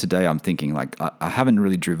even today, I'm thinking like I haven't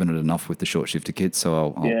really driven it enough with the short shifter kit,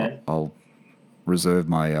 so I'll reserve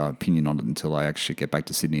my opinion on it until I actually get back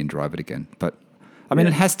to Sydney and drive it again. But I mean,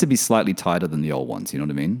 it has to be slightly tighter than the old ones. You know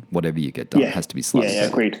what I mean? Whatever you get done, it has to be slightly tighter.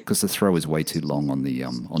 Agreed. Because the throw is way too long on the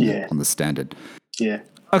on the standard. Yeah.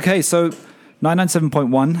 Okay, so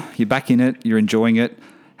 997.1, you're back in it, you're enjoying it.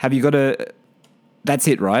 Have you got that's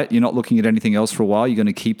it, right? You're not looking at anything else for a while. You're going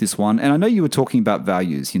to keep this one. And I know you were talking about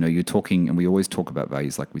values. You know, you're talking, and we always talk about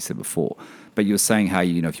values like we said before. But you were saying how,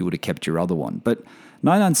 you know, if you would have kept your other one. But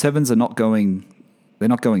 997s are not going, they're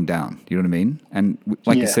not going down. You know what I mean? And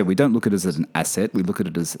like you said, we don't look at it as an asset. We look at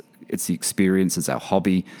it as it's the experience, it's our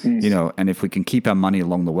hobby, you know, and if we can keep our money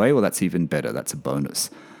along the way, well, that's even better. That's a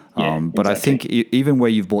bonus. But I think even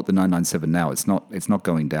where you've bought the 997 now, it's not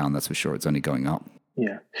going down. That's for sure. It's only going up.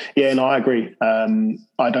 Yeah, no, I agree. I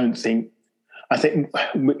think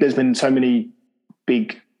there's been so many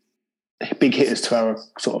big hitters to our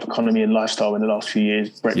sort of economy and lifestyle in the last few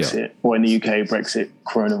years. Brexit, or in the UK, Brexit,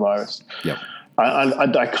 coronavirus. Yeah,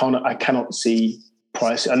 I cannot see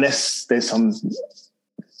price unless there's some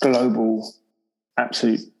global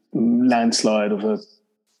absolute landslide of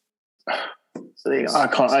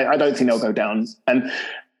I don't think they'll go down. And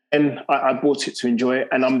I bought it to enjoy it,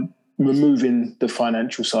 and I'm removing the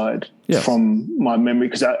financial side from my memory,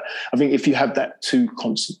 because I think if you have that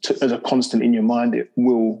as a constant in your mind, it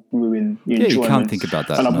will ruin your enjoyment. You can't think about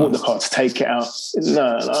that. And I bought the car to take it out.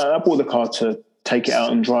 I bought the car to take it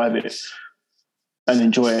out and drive it and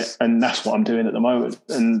enjoy it, and that's what I'm doing at the moment.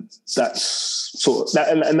 And that's sort of that,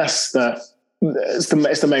 and that's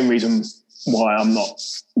the main reason why I'm not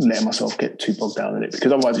letting myself get too bogged down in it,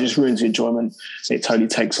 because otherwise it just ruins the enjoyment. It totally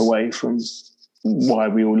takes away from why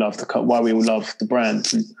we all love why we all love the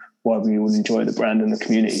brand, and why we all enjoy the brand and the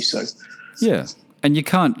community. So and you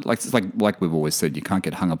can't like we've always said, you can't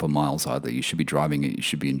get hung up on miles either. You should be driving it, you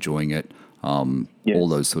should be enjoying it, all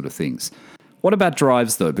those sort of things. What about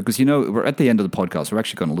drives, though? Because, you know, we're at the end of the podcast. We're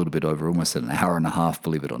actually gone a little bit over, almost an hour and a half,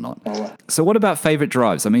 believe it or not. Oh, wow. So what about favourite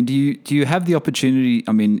drives? I mean, do you have the opportunity?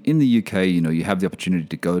 I mean, in the UK, you know, you have the opportunity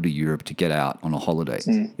to go to Europe to get out on a holiday.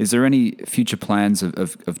 Is there any future plans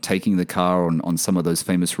of taking the car on some of those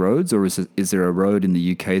famous roads? Or is there a road in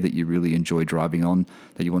the UK that you really enjoy driving on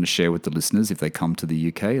that you want to share with the listeners if they come to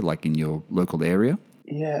the UK, like in your local area?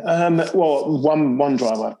 Yeah. Well, one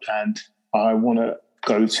drive I've planned, I want to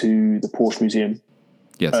go to the Porsche Museum.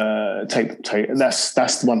 Yes.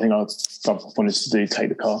 That's the one thing I've wanted to do, take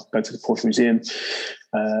the car, go to the Porsche Museum.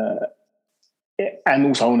 And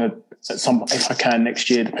also I want to, if I can next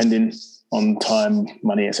year, depending on time,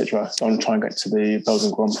 money, etc. I want to try and get to the Belgian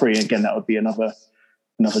Grand Prix. Again, that would be another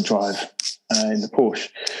drive in the Porsche.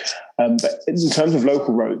 But in terms of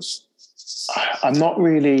local roads, I'm not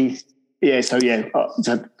really, so at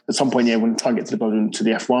some point, when I try and get to the Belgian, to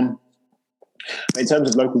the F1. In terms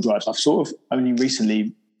of local drives, I've sort of only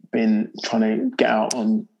recently been trying to get out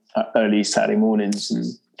on early Saturday mornings and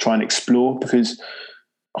try and explore, because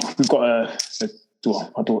we've got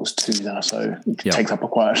my daughter's 2 now, so it takes up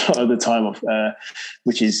quite a lot of the time off,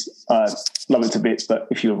 which is, love it to bits, but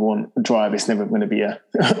if you ever want to drive, it's never going to be an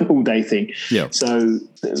all-day thing. Yeah. So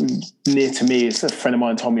near to me, it's a friend of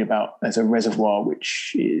mine told me about, there's a reservoir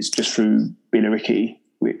which is just through Billericay,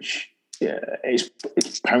 which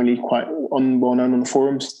it's apparently quite well known on the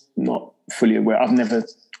forums. Not fully aware. I've never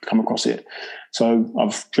come across it. So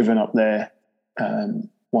I've driven up there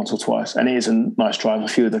once or twice, and it is a nice drive. A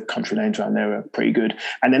few of the country lanes around there are pretty good,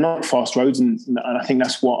 and they're not fast roads, and I think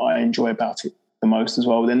that's what I enjoy about it the most as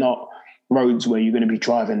well. They're not roads where you're going to be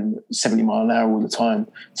driving 70 mile an hour all the time.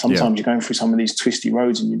 Sometimes you're going through some of these twisty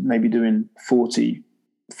roads and you're maybe doing 40,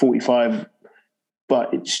 45,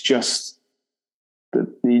 but it's just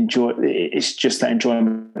it's just that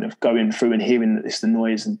enjoyment of going through and hearing the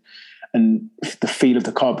noise and the feel of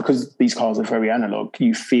the car, because these cars are very analog.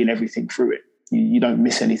 You feel everything through it. You don't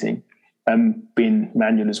miss anything. Being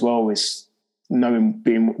manual as well is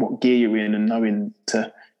being what gear you're in and knowing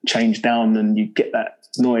to change down, and you get that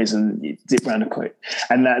noise and you dip around a quick.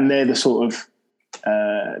 And they're the sort of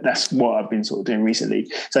that's what I've been sort of doing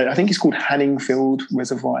recently. So I think it's called Hanningfield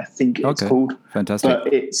Reservoir. I think it's called. Fantastic.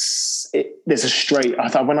 But there's a straight.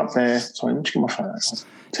 I went up there. Sorry, let me just get my phone out.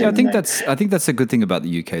 Yeah, I think that's a good thing about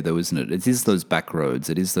the UK, though, isn't it? It is those back roads.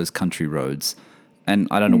 It is those country roads. And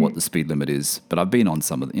I don't know what the speed limit is, but I've been on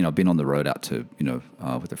some of, I've been on the road out to,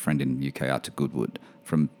 with a friend in the UK out to Goodwood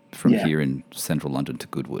from here in central London to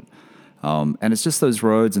Goodwood. And it's just those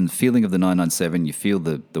roads and the feeling of the 997. You feel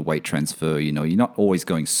the weight transfer. You're not always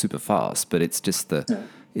going super fast, but it's just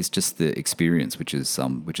the experience, which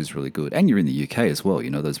is really good. And you're in the UK as well.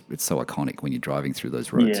 It's so iconic when you're driving through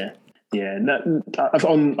those roads. Yeah. I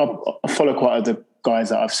follow quite a the guys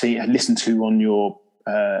that I've seen and listened to on your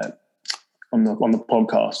on the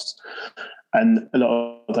podcasts, and a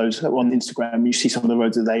lot of those on Instagram. You see some of the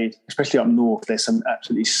roads that especially up north. There's some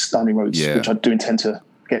absolutely stunning roads, which I do intend to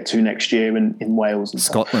get to next year in Wales and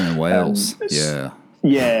Scotland and Wales. So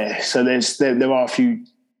there are a few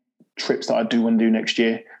trips that I do want to do next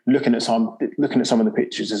year. Looking at some of the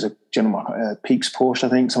pictures, there's a gentleman, Peaks Porsche, I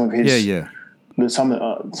think. Some of his some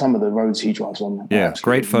of the roads he drives on.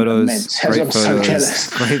 Great photos. I'm so jealous.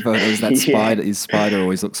 Great photos. That his Spider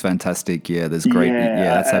always looks fantastic. Yeah, there's great.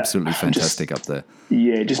 That's absolutely fantastic up there.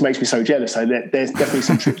 Yeah, it just makes me so jealous. So there's definitely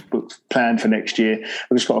some trips booked planned for next year.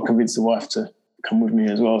 I've just got to convince the wife to come with me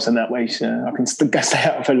as well, so that way I can stay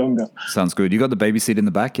out for longer. Sounds good. You got the baby seat in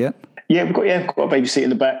the back yet? Yeah, we've got a baby seat in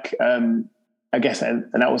the back. I guess, and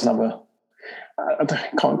that was another. I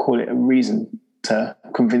can't call it a reason to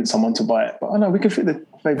convince someone to buy it, but I know we can fit the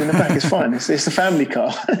baby in the back. It's fine. It's a family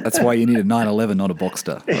car. That's why you need a 911, not a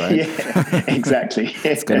Boxster, right? Yeah, exactly.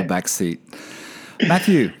 It's got a back seat.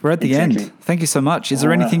 Matthew, we're at the end. Thank you so much. Is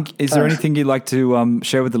there anything you'd like to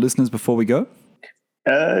share with the listeners before we go?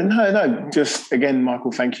 No. Just again,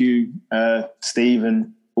 Michael, thank you, Steve,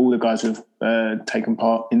 and all the guys who have taken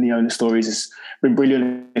part in the owner stories. It's been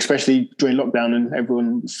brilliant, especially during lockdown and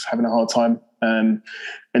everyone was having a hard time. And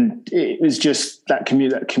it was just that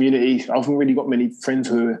community. I haven't really got many friends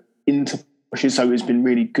who are into Porsches, so it's been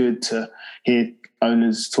really good to hear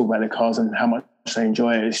owners talk about their cars and how much they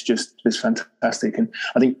enjoy it. It's fantastic. And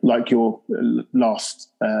I think, like your last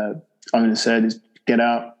owner said, is get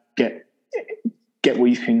out, get what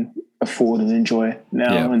you can afford and enjoy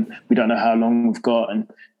now. And we don't know how long we've got, and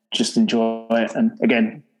just enjoy it. And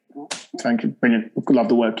again, thank you, brilliant. Love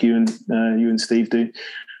the work you and Steve do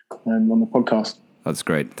on the podcast. That's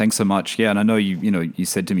great. Thanks so much. Yeah, and I know you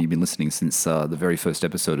said to me you've been listening since the very first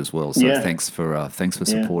episode as well. So thanks for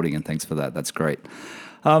supporting and thanks for that. That's great.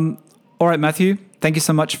 All right, Matthew. Thank you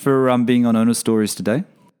so much for being on Owner Stories today.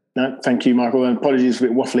 No, thank you, Michael. And apologies for a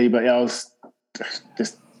bit waffly, but I was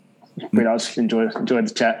just enjoyed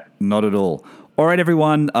the chat. Not at all. All right,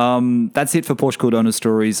 everyone. That's it for Porsche Cooled Owner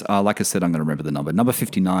Stories. Like I said, I'm going to remember the number. Number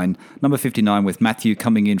 59 with Matthew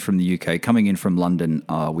coming in from the UK, coming in from London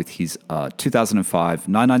with his 2005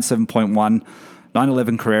 997.1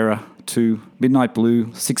 911 Carrera 2 Midnight Blue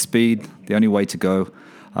 6-speed, the only way to go.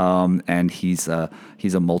 And he's a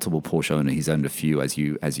multiple Porsche owner. He's owned a few, as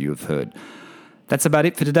you have heard. That's about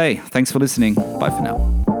it for today. Thanks for listening. Bye for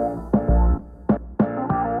now.